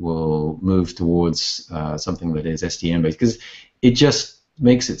will move towards something that is SDN based, because it just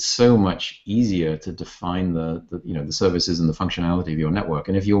makes it so much easier to define the services and the functionality of your network.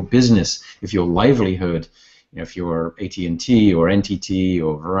 And if your business, if your livelihood, if you're AT&T or NTT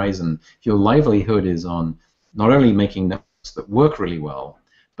or Verizon, if your livelihood is on not only making networks that work really well,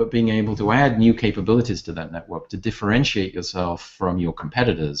 but being able to add new capabilities to that network to differentiate yourself from your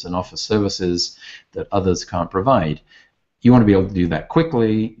competitors and offer services that others can't provide, you want to be able to do that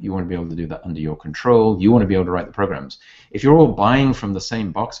quickly. You want to be able to do that under your control. You want to be able to write the programs. If you're all buying from the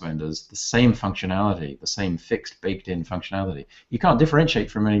same box vendors, the same functionality, the same fixed, baked-in functionality, you can't differentiate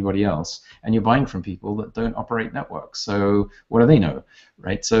from anybody else, and you're buying from people that don't operate networks. So what do they know,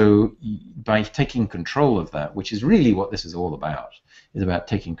 right? So by taking control of that, which is really what this is all about, is about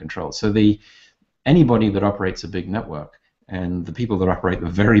taking control. So anybody that operates a big network, and the people that operate the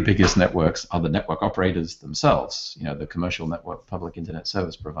very biggest networks are the network operators themselves, the commercial network public internet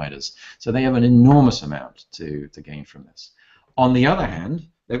service providers. So they have an enormous amount to gain from this. On the other hand,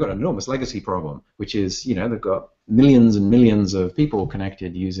 they've got an enormous legacy problem, which is, they've got millions and millions of people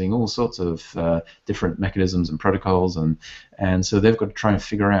connected using all sorts of different mechanisms and protocols, and so they've got to try and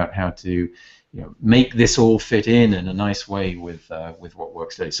figure out how to make this all fit in a nice way with what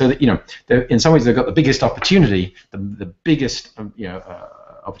works today. So that in some ways they've got the biggest opportunity, the biggest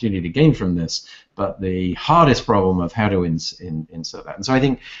opportunity to gain from this, but the hardest problem of how to insert that. And so I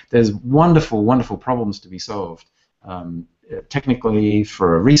think there's wonderful, wonderful problems to be solved, technically,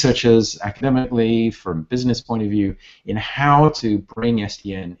 for researchers, academically, from a business point of view, in how to bring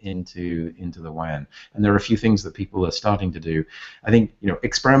SDN into the WAN. And there are a few things that people are starting to do. I think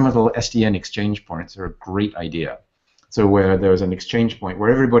experimental SDN exchange points are a great idea. So where there's an exchange point where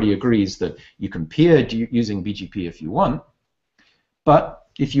everybody agrees that you can peer using BGP if you want, but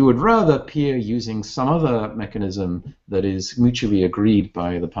if you would rather peer using some other mechanism that is mutually agreed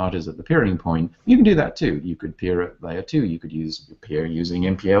by the parties at the peering point, you can do that too. You could peer at layer 2, you could peer using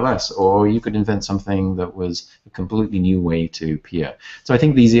MPLS, or you could invent something that was a completely new way to peer. So I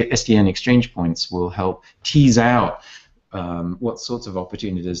think these SDN exchange points will help tease out what sorts of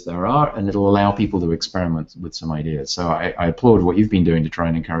opportunities there are, and it'll allow people to experiment with some ideas. So I applaud what you've been doing to try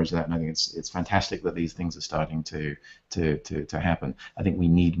and encourage that, and I think it's fantastic that these things are starting to happen. I think we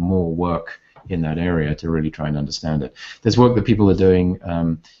need more work in that area to really try and understand it. There's work that people are doing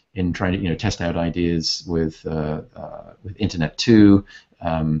in trying to test out ideas with Internet 2.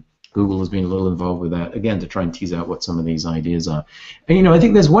 Google has been a little involved with that, again, to try and tease out what some of these ideas are. And I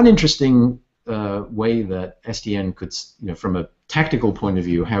think there's one interesting way that SDN could, from a tactical point of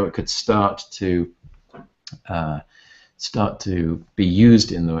view, how it could start to be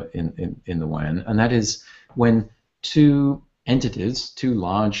used in the WAN, and that is when two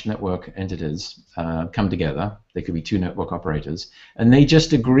large network entities come together. They could be two network operators, and they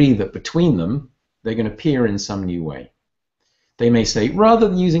just agree that between them they're going to peer in some new way. They may say, rather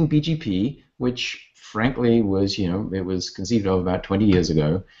than using BGP, which frankly was, it was conceived of about 20 years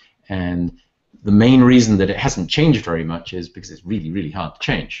ago, and the main reason that it hasn't changed very much is because it's really, really hard to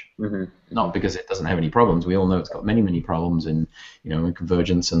change. Mm-hmm. Not because it doesn't have any problems. We all know it's got many, many problems in, in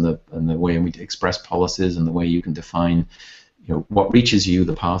convergence and the way in which it express policies and the way you can define, what reaches you,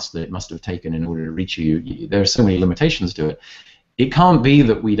 the path that it must have taken in order to reach you. There are so many limitations to it. It can't be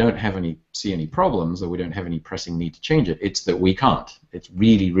that we don't see any problems or we don't have any pressing need to change it. It's that we can't. It's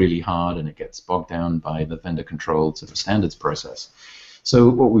really, really hard, and it gets bogged down by the vendor-controlled sort of standards process. So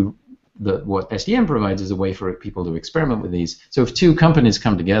what SDN provides is a way for people to experiment with these. So if two companies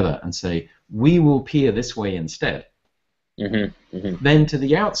come together and say, we will peer this way instead, then to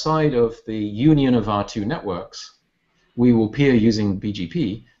the outside of the union of our two networks, we will peer using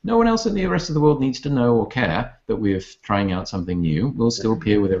BGP. No one else in the rest of the world needs to know or care that we're trying out something new. We'll still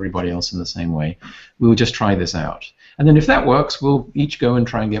peer with everybody else in the same way. We'll just try this out. And then if that works, we'll each go and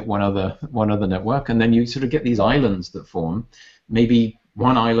try and get one other network, and then you sort of get these islands that form. Maybe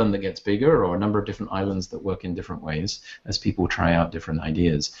one island that gets bigger, or a number of different islands that work in different ways as people try out different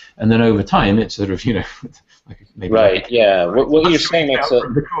ideas. And then over time, it's sort of, like maybe right, yeah. What you're saying makes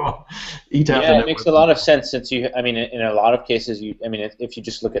it makes a lot of sense, since in a lot of cases, if you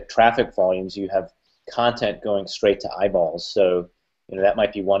just look at traffic volumes, you have content going straight to eyeballs. So, that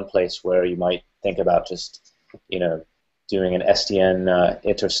might be one place where you might think about just, doing an SDN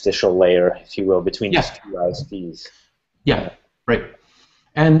interstitial layer, if you will, between these two ISPs. Yeah, right.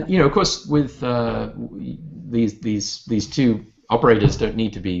 And of course, with these two operators don't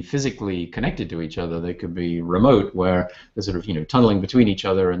need to be physically connected to each other. They could be remote, where they're sort of tunneling between each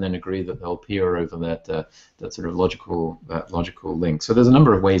other, and then agree that they'll peer over that sort of logical link. So there's a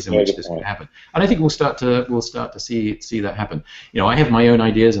number of ways in which this can happen, and I think we'll start to see that happen. I have my own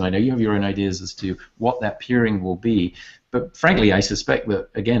ideas, and I know you have your own ideas as to what that peering will be. But frankly, I suspect that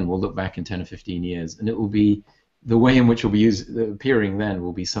again we'll look back in 10 or 15 years, and it will be the way in which we'll be peering then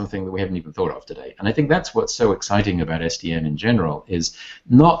will be something that we haven't even thought of today. And I think that's what's so exciting about SDN in general, is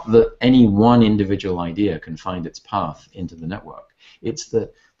not that any one individual idea can find its path into the network. It's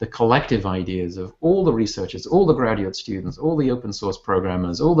that the collective ideas of all the researchers, all the graduate students, all the open source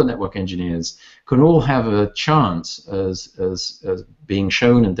programmers, all the network engineers can all have a chance as being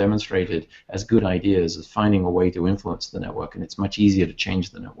shown and demonstrated as good ideas, as finding a way to influence the network. And it's much easier to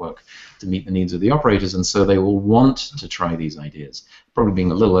change the network to meet the needs of the operators, and so they will want to try these ideas. Probably being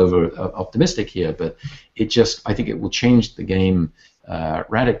a little over optimistic here, but I think it will change the game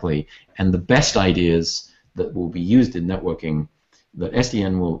radically, and the best ideas that will be used in networking that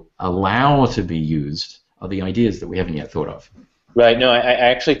SDN will allow to be used are the ideas that we haven't yet thought of. Right. No, I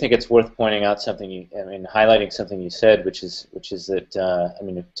actually think it's worth pointing out something highlighting something you said, which is that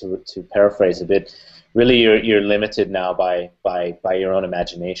to paraphrase a bit, really you're limited now by your own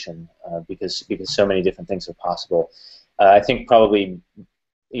imagination, because so many different things are possible. I think probably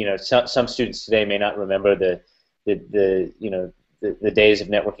some students today may not remember the days of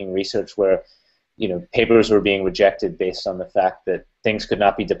networking research where papers were being rejected based on the fact that things could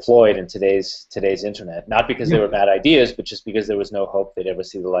not be deployed in today's internet, not because they were bad ideas, but just because there was no hope they'd ever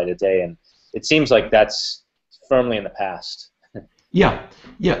see the light of day. And it seems like that's firmly in the past. Yeah,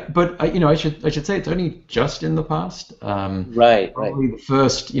 but I should say it's only just in the past. Right. The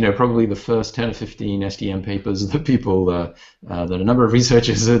first 10 or 15 SDN papers that people that a number of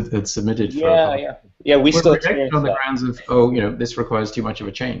researchers had submitted. Yeah. We still rejected on the grounds of this requires too much of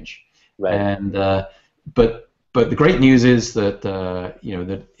a change. Right. And but the great news is that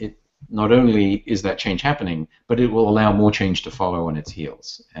not only is that change happening, but it will allow more change to follow on its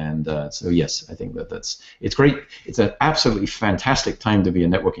heels. And so yes, I think it's great. It's an absolutely fantastic time to be a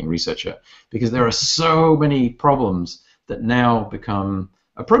networking researcher because there are so many problems that now become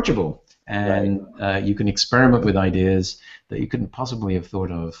approachable, and you can experiment with ideas that you couldn't possibly have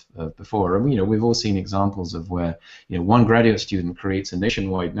thought of before. And we've all seen examples of where one graduate student creates a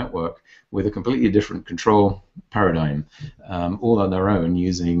nationwide network with a completely different control paradigm, all on their own,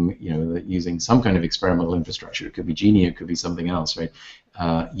 using some kind of experimental infrastructure. It could be Genie, it could be something else, right?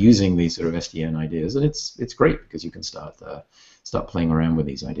 Using these sort of SDN ideas, and it's great because you can start playing around with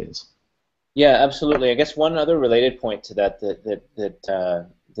these ideas. Yeah, absolutely. I guess one other related point to that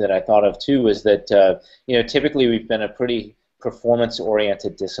I thought of too was that typically we've been a pretty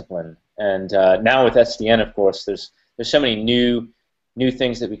performance-oriented discipline, and now with SDN, of course, there's so many new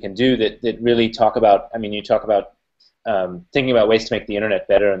things that we can do that really talk about. I mean, you talk about thinking about ways to make the internet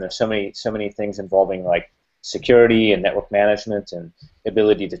better, and there's so many things involving like security and network management and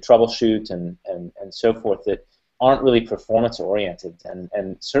ability to troubleshoot and so forth that aren't really performance oriented.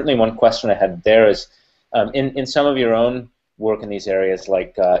 And certainly one question I had there is in some of your own work in these areas,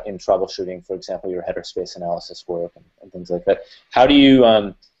 like in troubleshooting, for example, your header space analysis work and things like that, how do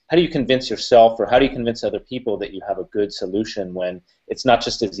you convince yourself, or how do you convince other people that you have a good solution when it's not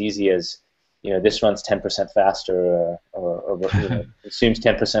just as easy as this runs 10% faster or consumes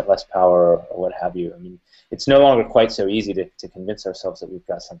 10% less power or what have you? I mean, it's no longer quite so easy to convince ourselves that we've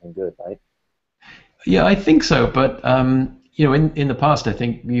got something good, right? Yeah, I think so, but in the past, I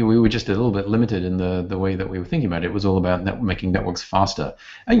think we were just a little bit limited in the way that we were thinking about it. It was all about making networks faster,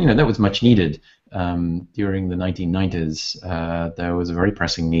 and that was much needed during the 1990s. There was a very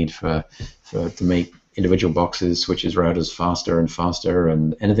pressing need to make individual boxes, switches, routers faster and faster,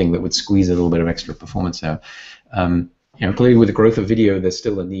 and anything that would squeeze a little bit of extra performance out. Clearly, with the growth of video, there's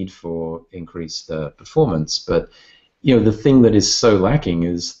still a need for increased performance, but the thing that is so lacking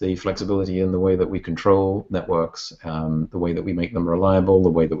is the flexibility in the way that we control networks, the way that we make them reliable, the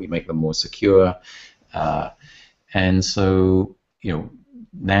way that we make them more secure. And so,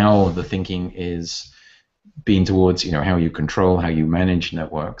 now the thinking is being towards, how you control, how you manage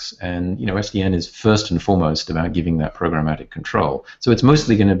networks. And, SDN is first and foremost about giving that programmatic control. So it's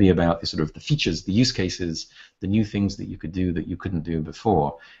mostly going to be about the features, the use cases, the new things that you could do that you couldn't do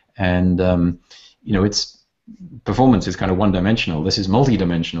before. And, performance is kind of one-dimensional. This is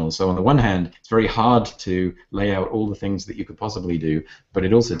multi-dimensional. So on the one hand, it's very hard to lay out all the things that you could possibly do, but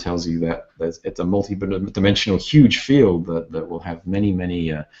it also tells you that it's a multi-dimensional, huge field that will have many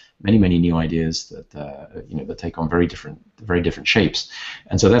new ideas that that take on very different shapes,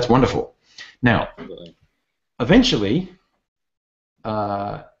 and so that's wonderful. Now, eventually,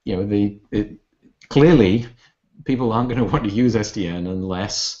 clearly, people aren't going to want to use SDN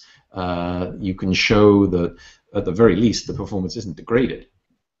unless you can show that, at the very least, the performance isn't degraded.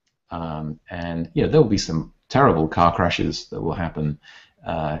 And there'll be some terrible car crashes that will happen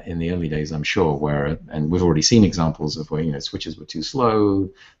in the early days, I'm sure, and we've already seen examples of where switches were too slow,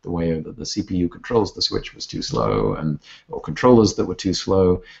 the way that the CPU controls the switch was too slow, or controllers that were too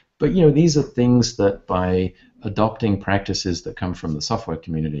slow. But these are things that, by adopting practices that come from the software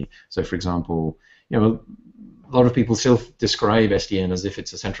community. So, for example, a lot of people still describe SDN as if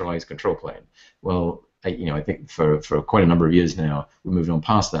it's a centralized control plane. Well, I think for quite a number of years now, we moved on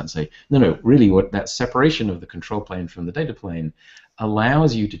past that and say, no, really, what that separation of the control plane from the data plane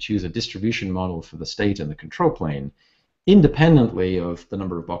allows you to choose a distribution model for the state and the control plane independently of the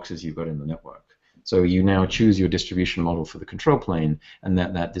number of boxes you've got in the network. So you now choose your distribution model for the control plane, and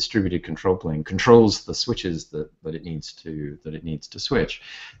that distributed control plane controls the switches that it needs to switch.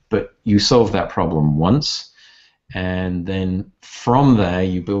 But you solve that problem once, and then from there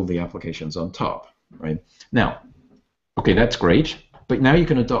you build the applications on top, right? Now, okay, that's great, but now you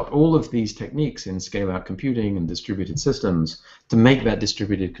can adopt all of these techniques in scale-out computing and distributed systems to make that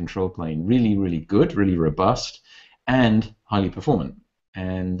distributed control plane really, really good, really robust, and highly performant.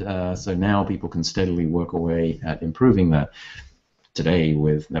 And so now people can steadily work away at improving that. Today,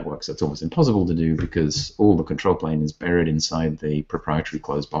 with networks, that's almost impossible to do because all the control plane is buried inside the proprietary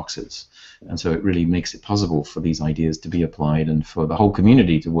closed boxes. And so it really makes it possible for these ideas to be applied and for the whole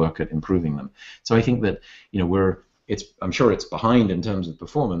community to work at improving them. So I think that I'm sure it's behind in terms of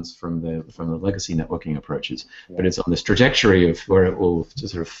performance from the legacy networking approaches, but it's on this trajectory of where it will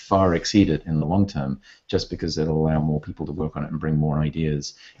sort of far exceed it in the long term, just because it'll allow more people to work on it and bring more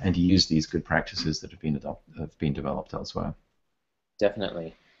ideas and to use these good practices that have been developed elsewhere.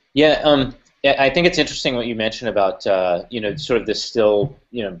 Definitely. Yeah, I think it's interesting what you mentioned about, sort of this still,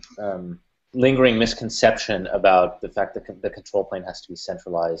 lingering misconception about the fact that the control plane has to be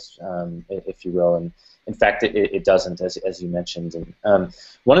centralized, if you will, and in fact it doesn't, as you mentioned. And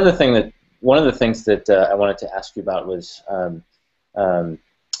one of the things that I wanted to ask you about was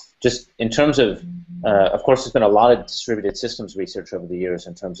just in terms of course, there's been a lot of distributed systems research over the years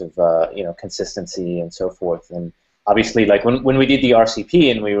in terms of consistency and so forth. And obviously, like when we did the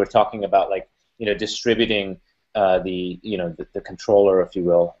RCP and we were talking about like distributing the controller, if you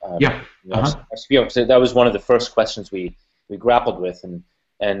will. Yeah. RCP, so that was one of the first questions we grappled with, and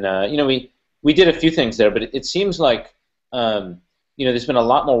we did a few things there, but it seems like there's been a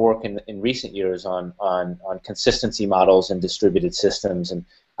lot more work in recent years on consistency models and distributed systems. And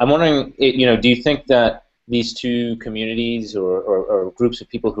I'm wondering, do you think that these two communities or groups of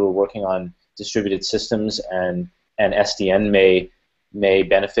people who are working on distributed systems and SDN may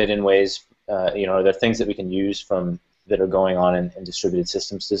benefit in ways? Are there things that we can use that are going on in distributed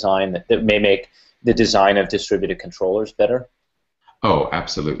systems design that may make the design of distributed controllers better? Oh,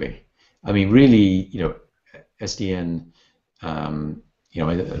 absolutely. I mean, really, SDN. I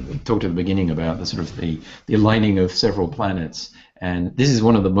talked at the beginning about the sort of the aligning of several planets, and this is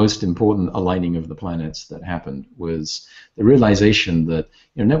one of the most important aligning of the planets that happened, was the realization that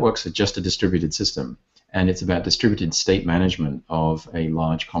networks are just a distributed system, and it's about distributed state management of a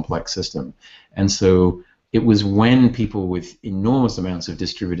large complex system. And so it was when people with enormous amounts of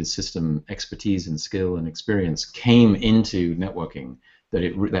distributed system expertise and skill and experience came into networking that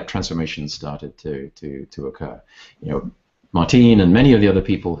that transformation started to occur. Martin and many of the other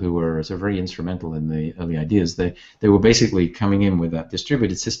people who were so very instrumental in the early ideas, they were basically coming in with that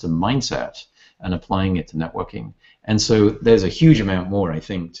distributed system mindset and applying it to networking. And so there's a huge amount more, I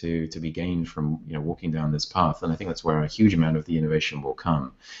think, to be gained from walking down this path, and I think that's where a huge amount of the innovation will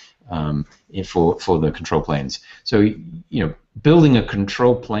come for the control planes. So building a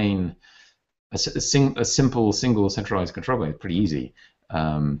control plane, a simple single centralized control plane is pretty easy.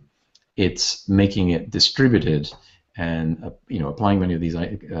 It's making it distributed and applying many of these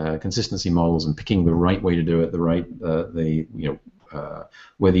consistency models and picking the right way to do it,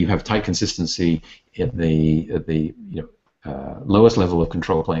 whether you have tight consistency at the lowest level of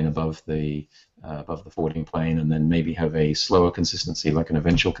control plane above the forwarding plane, and then maybe have a slower consistency like an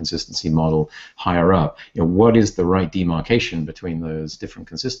eventual consistency model higher up. What is the right demarcation between those different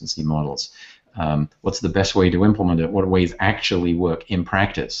consistency models? What's the best way to implement it? What ways actually work in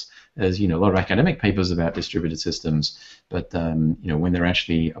practice? There's a lot of academic papers about distributed systems, but when they're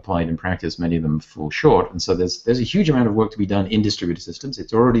actually applied in practice, many of them fall short. And so there's a huge amount of work to be done in distributed systems.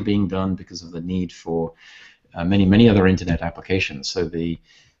 It's already being done because of the need for many other internet applications. So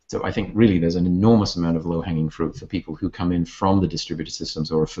I think really there's an enormous amount of low-hanging fruit for people who come in from the distributed systems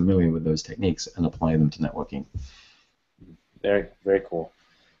or are familiar with those techniques and apply them to networking. Very, very cool.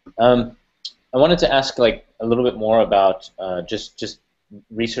 I wanted to ask like a little bit more about just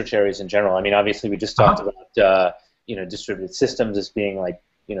research areas in general. I mean, obviously we just talked about distributed systems as being like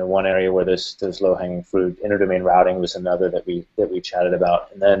one area where there's low-hanging fruit. Interdomain routing was another that we chatted about,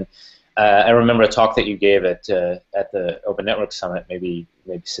 and then I remember a talk that you gave at the Open Network Summit maybe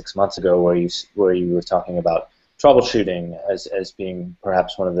 6 months ago where you were talking about troubleshooting as being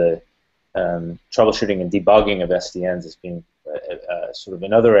perhaps one of the troubleshooting and debugging of SDNs as being sort of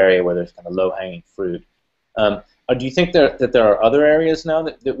another area where there's kind of low-hanging fruit. Do you think that there are other areas now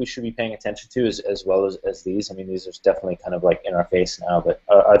that we should be paying attention to as well as these? I mean, these are definitely kind of like in our face now, but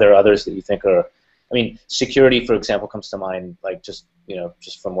are there others that you think are? I mean, security, for example, comes to mind. Like just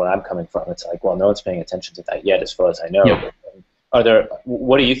from where I'm coming from, it's like, well, no one's paying attention to that yet, as far as I know. Yeah. But,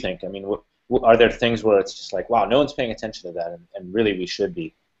 what do you think? I mean, are there things where it's just like, wow, no one's paying attention to that, and really we should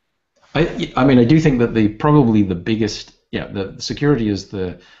be? I mean, I do think that probably the biggest, the security is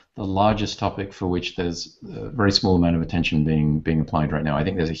the largest topic for which there's a very small amount of attention being applied right now. I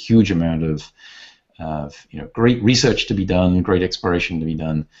think there's a huge amount of great research to be done, great exploration to be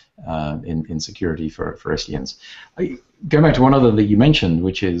done in security for SDNs. Going back to one other that you mentioned,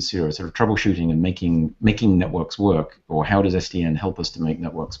 which is sort of troubleshooting and making networks work, or how does SDN help us to make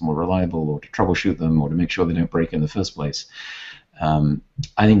networks more reliable, or to troubleshoot them, or to make sure they don't break in the first place?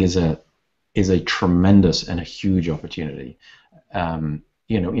 I think is a tremendous and a huge opportunity.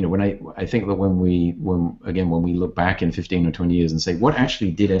 When I think that when we look back in 15 or 20 years and say, what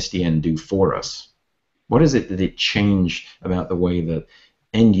actually did SDN do for us? What is it that it changed about the way that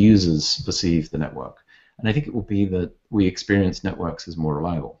end users perceive the network? And I think it will be that we experience networks as more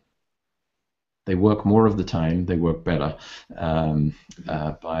reliable. They work more of the time. They work better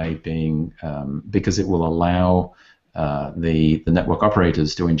by being because it will allow the network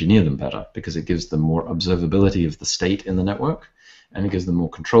operators to engineer them better, because it gives them more observability of the state in the network. and it gives them more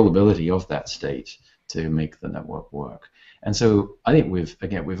controllability of that state to make the network work. And so I think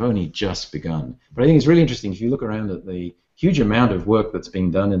we've only just begun. But I think it's really interesting if you look around at the huge amount of work that's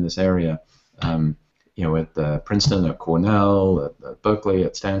being done in this area, at Princeton, at Cornell, at Berkeley,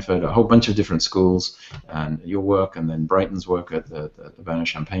 at Stanford, a whole bunch of different schools, and your work, and then Brighton's work at the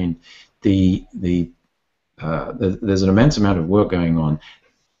Urbana-Champaign. There's an immense amount of work going on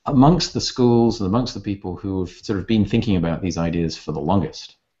amongst the schools and amongst the people who have sort of been thinking about these ideas for the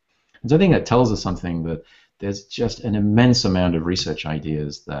longest. And so I think that tells us something, that there's just an immense amount of research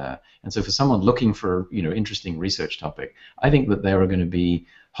ideas there. And so for someone looking for interesting research topic, I think that there are going to be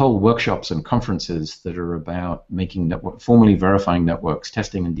whole workshops and conferences that are about formally verifying networks,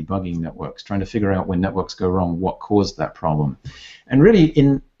 testing and debugging networks, trying to figure out when networks go wrong, what caused that problem. And really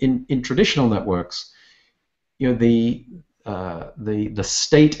in traditional networks, the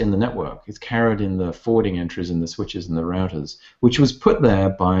state in the network is carried in the forwarding entries in the switches and the routers, which was put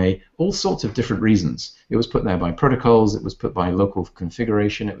there by all sorts of different reasons. It was put there by protocols, it was put by local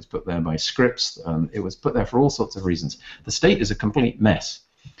configuration, it was put there by scripts, it was put there for all sorts of reasons. The state is a complete mess.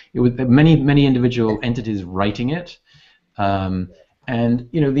 It was many individual entities writing it, and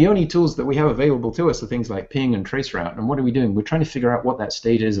the only tools that we have available to us are things like ping and traceroute. And what are we doing? We're trying to figure out what that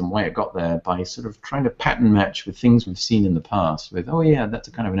state is and why it got there by sort of trying to pattern match with things we've seen in the past. With, oh yeah, that's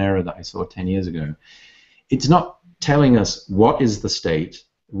a kind of an error that I saw 10 years ago. It's not telling us what is the state,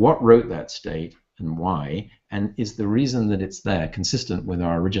 what wrote that state, and why, and is the reason that it's there consistent with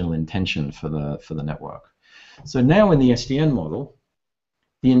our original intention for the network. So now in the SDN model,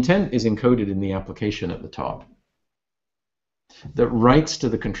 the intent is encoded in the application at the top that writes to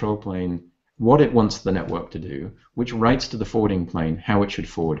the control plane what it wants the network to do, which writes to the forwarding plane how it should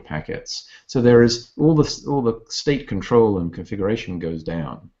forward packets. So there is all the state control and configuration goes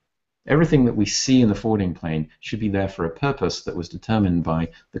down. Everything that we see in the forwarding plane should be there for a purpose that was determined by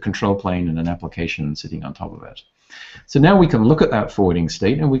the control plane and an application sitting on top of it. So now we can look at that forwarding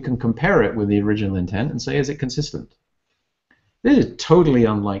state and we can compare it with the original intent and say, is it consistent? This is totally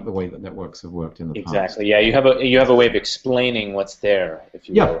unlike the way that networks have worked in the past. Exactly. Yeah, you have a way of explaining what's there, if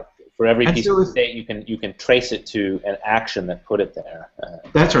you will. For every piece of state, you can trace it to an action that put it there.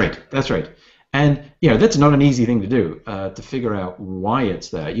 That's right. That's right. And that's not an easy thing to do, to figure out why it's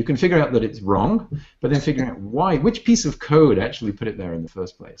there. You can figure out that it's wrong, but then figuring out why, which piece of code actually put it there in the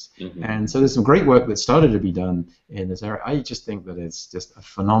first place. Mm-hmm. And so there's some great work that started to be done in this area. I just think that it's just a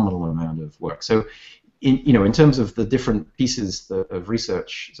phenomenal amount of work. So in terms of the different pieces of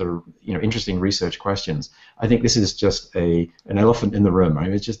research, sort of interesting research questions, I think this is just an elephant in the room.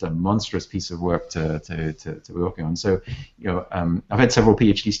 Right? It's just a monstrous piece of work to be working on. So I've had several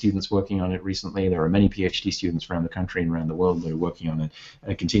PhD students working on it recently. There are many PhD students around the country and around the world that are working on it.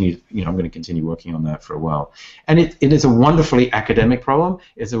 And I'm going to continue working on that for a while. And it is a wonderfully academic problem.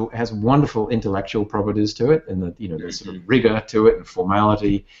 It has wonderful intellectual properties to it, and there's sort of rigor to it and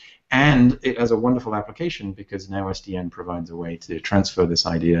formality. And it has a wonderful application because now SDN provides a way to transfer this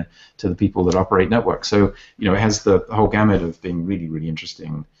idea to the people that operate networks. So, it has the whole gamut of being really, really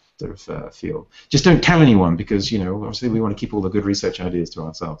interesting sort of field. Just don't tell anyone because, obviously we want to keep all the good research ideas to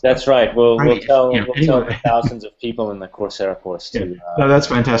ourselves. That's right. We'll tell thousands of people in the Coursera course to no, that's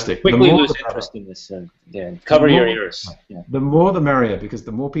fantastic. Quickly lose interest in this and cover your ears. Yeah. The more the merrier, because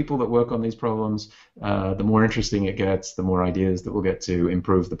the more people that work on these problems, the more interesting it gets, the more ideas that we'll get to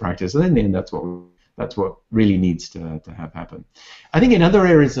improve the practice. And in the end, that's what really needs to have happen. I think in other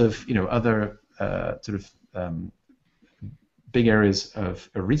areas of, other sort of big areas of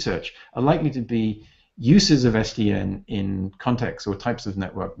research are likely to be uses of SDN in contexts or types of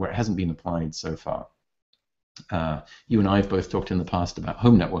network where it hasn't been applied so far. You and I have both talked in the past about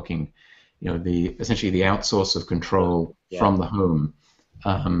home networking, essentially the outsource of control from the home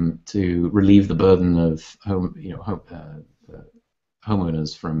to relieve the burden of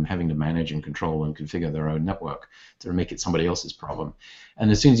homeowners from having to manage and control and configure their own network to make it somebody else's problem.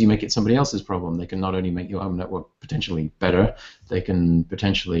 And as soon as you make it somebody else's problem, they can not only make your home network potentially better, they can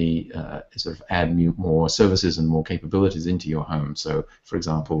potentially sort of add more services and more capabilities into your home. So, for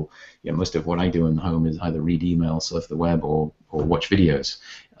example, most of what I do in the home is either read email, surf the web, or watch videos.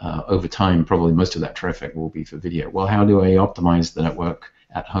 Over time, probably most of that traffic will be for video. Well, how do I optimize the network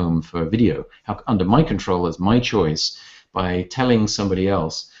at home for video? Under my control is my choice, by telling somebody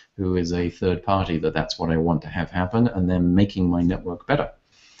else who is a third party that that's what I want to have happen, and then making my network better.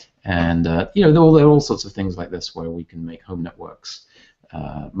 And there are all sorts of things like this where we can make home networks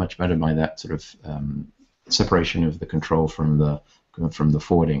much better by that sort of separation of the control from the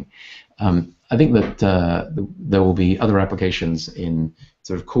forwarding. I think that there will be other applications in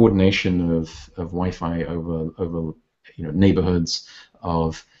sort of coordination of Wi-Fi over neighborhoods,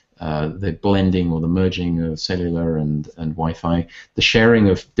 of the blending or the merging of cellular and Wi-Fi, the sharing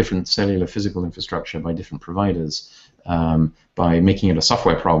of different cellular physical infrastructure by different providers, by making it a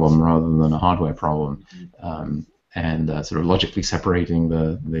software problem rather than a hardware problem, and sort of logically separating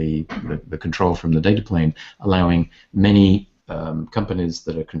the control from the data plane, allowing many companies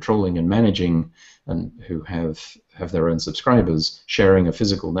that are controlling and managing and who have their own subscribers sharing a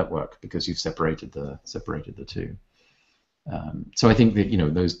physical network because you've separated the two. So I think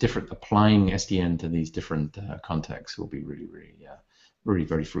that those different applying SDN to these different contexts will be really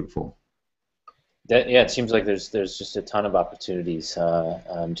very fruitful. Yeah, it seems like there's just a ton of opportunities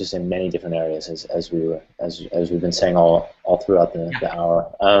just in many different areas as we've been saying all throughout the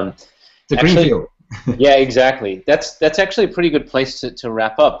hour. It's a green field. Yeah, exactly. That's actually a pretty good place to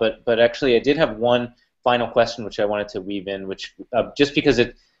wrap up. But actually, I did have one final question which I wanted to weave in, which just because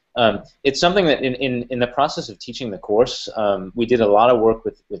it's something that in the process of teaching the course, we did a lot of work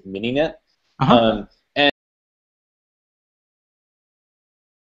with Mininet. Uh-huh.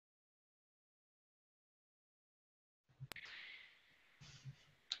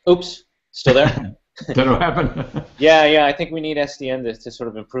 Oops, still there? Don't know what happened. Yeah, I think we need SDN to sort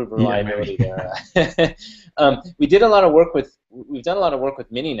of improve reliability there. We've done a lot of work with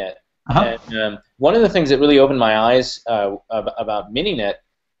Mininet, Uh-huh. and one of the things that really opened my eyes about Mininet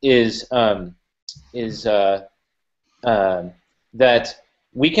is that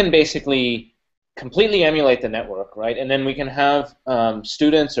we can basically completely emulate the network, right? And then we can have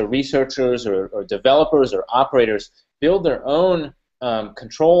students or researchers or developers or operators build their own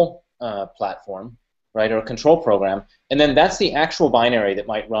control platform, right, or a control program, and then that's the actual binary that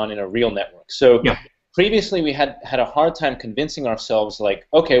might run in a real network. So previously we had a hard time convincing ourselves, like,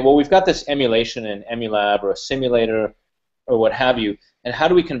 okay, well, we've got this emulation in Emulab or a simulator or what have you, and how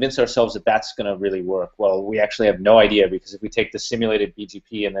do we convince ourselves that that's going to really work? Well, we actually have no idea, because if we take the simulated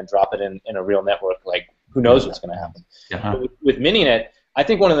BGP and then drop it in a real network, like, who knows what's going to happen? But with Mininet, I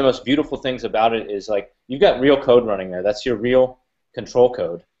think one of the most beautiful things about it is, like, you've got real code running there. That's your real control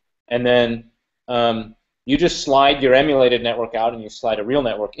code. And then you just slide your emulated network out and you slide a real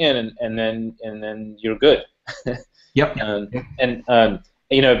network in, and then you're good.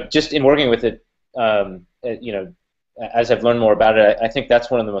 Just in working with it, as I've learned more about it, I think that's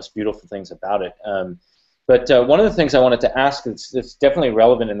one of the most beautiful things about it. But one of the things I wanted to ask, it's definitely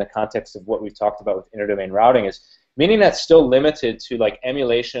relevant in the context of what we've talked about with interdomain routing, is Mininet's still limited to, like,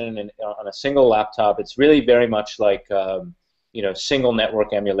 emulation and on a single laptop. It's really very much like single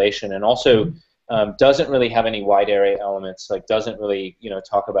network emulation, and also doesn't really have any wide area elements. Like, doesn't really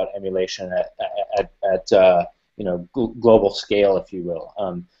talk about emulation at global scale, if you will.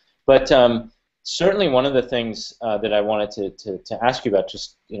 But certainly one of the things that I wanted to ask you about,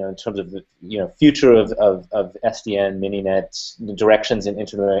 just in terms of the future of SDN, Mininet, the directions in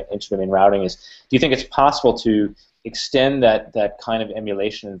interdomain routing, is, do you think it's possible to extend that kind of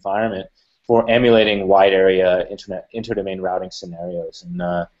emulation environment for emulating wide area interdomain routing scenarios? And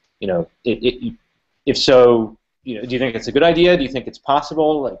if so, do you think it's a good idea? Do you think it's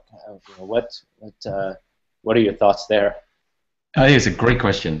possible? Like, what are your thoughts there? I think it's a great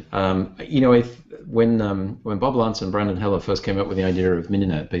question. When Bob Lance and Brandon Heller first came up with the idea of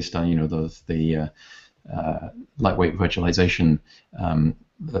Mininet based on the lightweight virtualization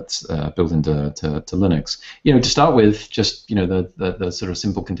that's built into Linux, to start with, just the sort of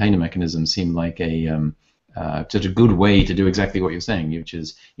simple container mechanism seemed like such a good way to do exactly what you're saying, which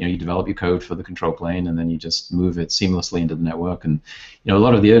is you develop your code for the control plane and then you just move it seamlessly into the network. And a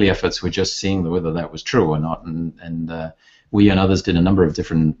lot of the early efforts were just seeing whether that was true or not, and we and others did a number of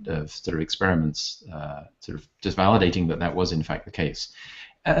different sort of experiments, sort of just validating that was in fact the case.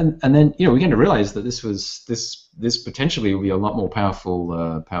 And then we began to realize that this potentially will be a lot more powerful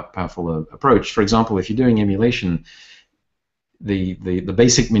approach. For example, if you're doing emulation, the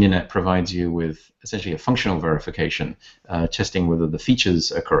basic Mininet provides you with essentially a functional verification, testing whether the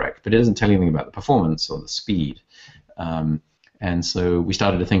features are correct, but it doesn't tell you anything about the performance or the speed. And so we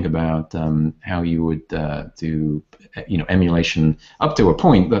started to think about how you would do emulation up to a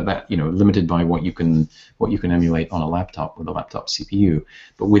point that limited by what you can emulate on a laptop with a laptop CPU.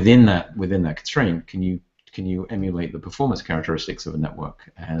 But within that constraint, can you emulate the performance characteristics of a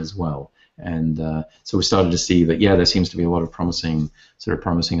network as well? And so we started to see that there seems to be a lot of promising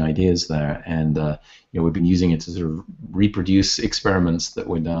ideas there, and we've been using it to sort of reproduce experiments that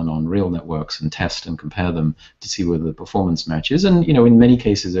were done on real networks and test and compare them to see whether the performance matches. And in many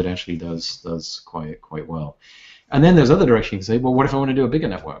cases it actually does quite well. And then there's other direction you can say, well, what if I want to do a bigger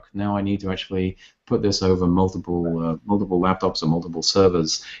network? Now I need to actually put this over multiple laptops or multiple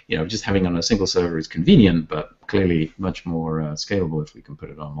servers. Just having on a single server is convenient, but clearly much more scalable if we can put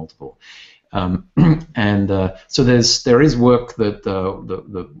it on multiple. So there is work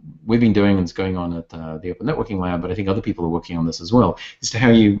that we've been doing and is going on at the Open Networking Lab, but I think other people are working on this as well, as to how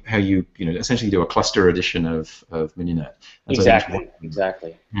you essentially do a cluster edition of Mininet. And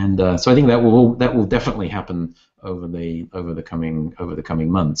Exactly. And so I think that will definitely happen over the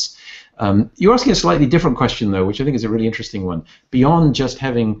coming months. You're asking a slightly different question though, which I think is a really interesting one. Beyond just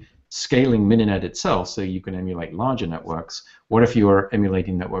having scaling Mininet itself, so you can emulate larger networks. What if you are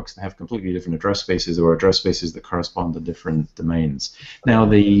emulating networks that have completely different address spaces or address spaces that correspond to different domains? Now,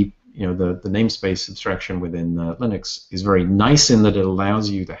 the namespace abstraction within Linux is very nice in that it allows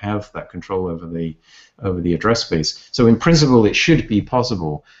you to have that control over the address space. So in principle, it should be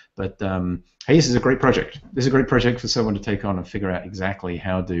possible. But hey, this is a great project. This is a great project for someone to take on and figure out exactly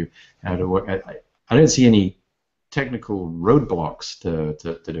how to work. I don't see any technical roadblocks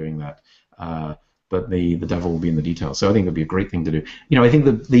to doing that, but the devil will be in the details. So I think it would be a great thing to do. I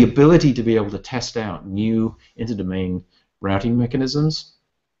think the ability to be able to test out new interdomain routing mechanisms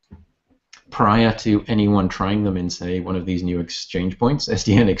prior to anyone trying them in, say, one of these new exchange points,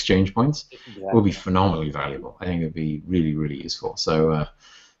 SDN exchange points, will be phenomenally valuable. I think it would be really, really useful. So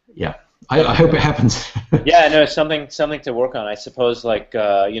yeah. I hope it happens. Yeah, no, something to work on. I suppose, like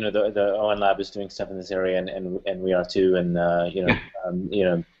the ON Lab is doing stuff in this area, and we are too, and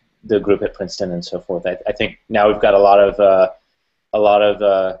the group at Princeton and so forth. I think now we've got a lot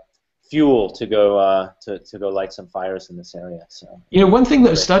of fuel to go light some fires in this area. So one thing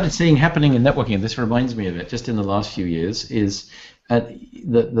that I've started seeing happening in networking, and this reminds me of it, just in the last few years, is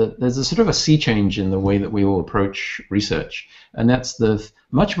there's a sort of a sea change in the way that we all approach research, and that's the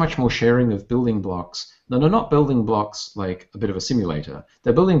much more sharing of building blocks. No, they're not building blocks like a bit of a simulator.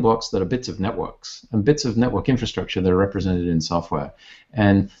 They're building blocks that are bits of networks and bits of network infrastructure that are represented in software,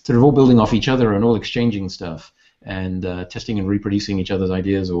 and sort of all building off each other and all exchanging stuff and testing and reproducing each other's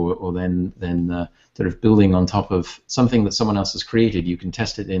ideas, or then sort of building on top of something that someone else has created. You can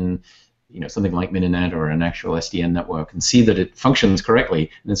test it in something like Mininet or an actual SDN network and see that it functions correctly,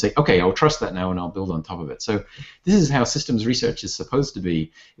 and then say, okay, I'll trust that now and I'll build on top of it. So this is how systems research is supposed to be.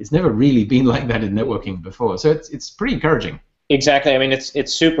 It's never really been like that in networking before, so it's pretty encouraging. Exactly. I mean,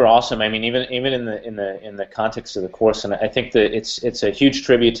 it's super awesome. I mean, even in the context of the course, and I think that it's a huge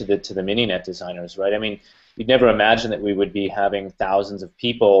tribute to the Mininet designers, right? I mean, you'd never imagine that we would be having thousands of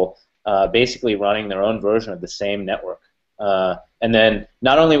people basically running their own version of the same network. And then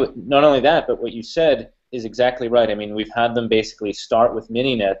not only that, but what you said is exactly right. I mean, we've had them basically start with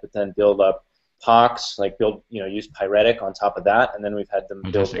Mininet, but then build up POX, like use Pyretic on top of that, and then we've had them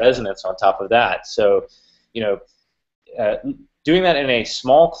build Resonance on top of that. So, doing that in a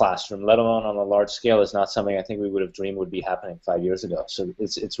small classroom, let alone on a large scale, is not something I think we would have dreamed would be happening 5 years ago. So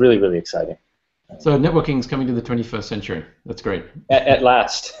it's really, really exciting. So networking is coming to the 21st century. That's great. At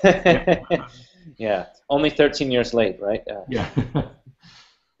last. Yeah. Only 13 years late, right? Yeah.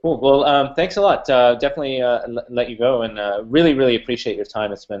 Cool. Well, thanks a lot. Definitely let you go, and really, really appreciate your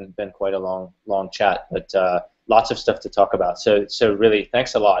time. It's been quite a long chat, but lots of stuff to talk about. So really,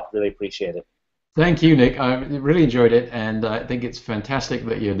 thanks a lot. Really appreciate it. Thank you, Nick. I really enjoyed it, and I think it's fantastic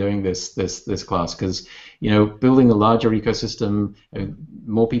that you're doing this class, because building a larger ecosystem,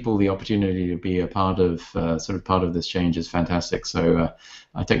 more people the opportunity to be a part of this change is fantastic. So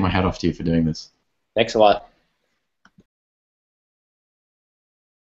I take my hat off to you for doing this. Thanks a lot.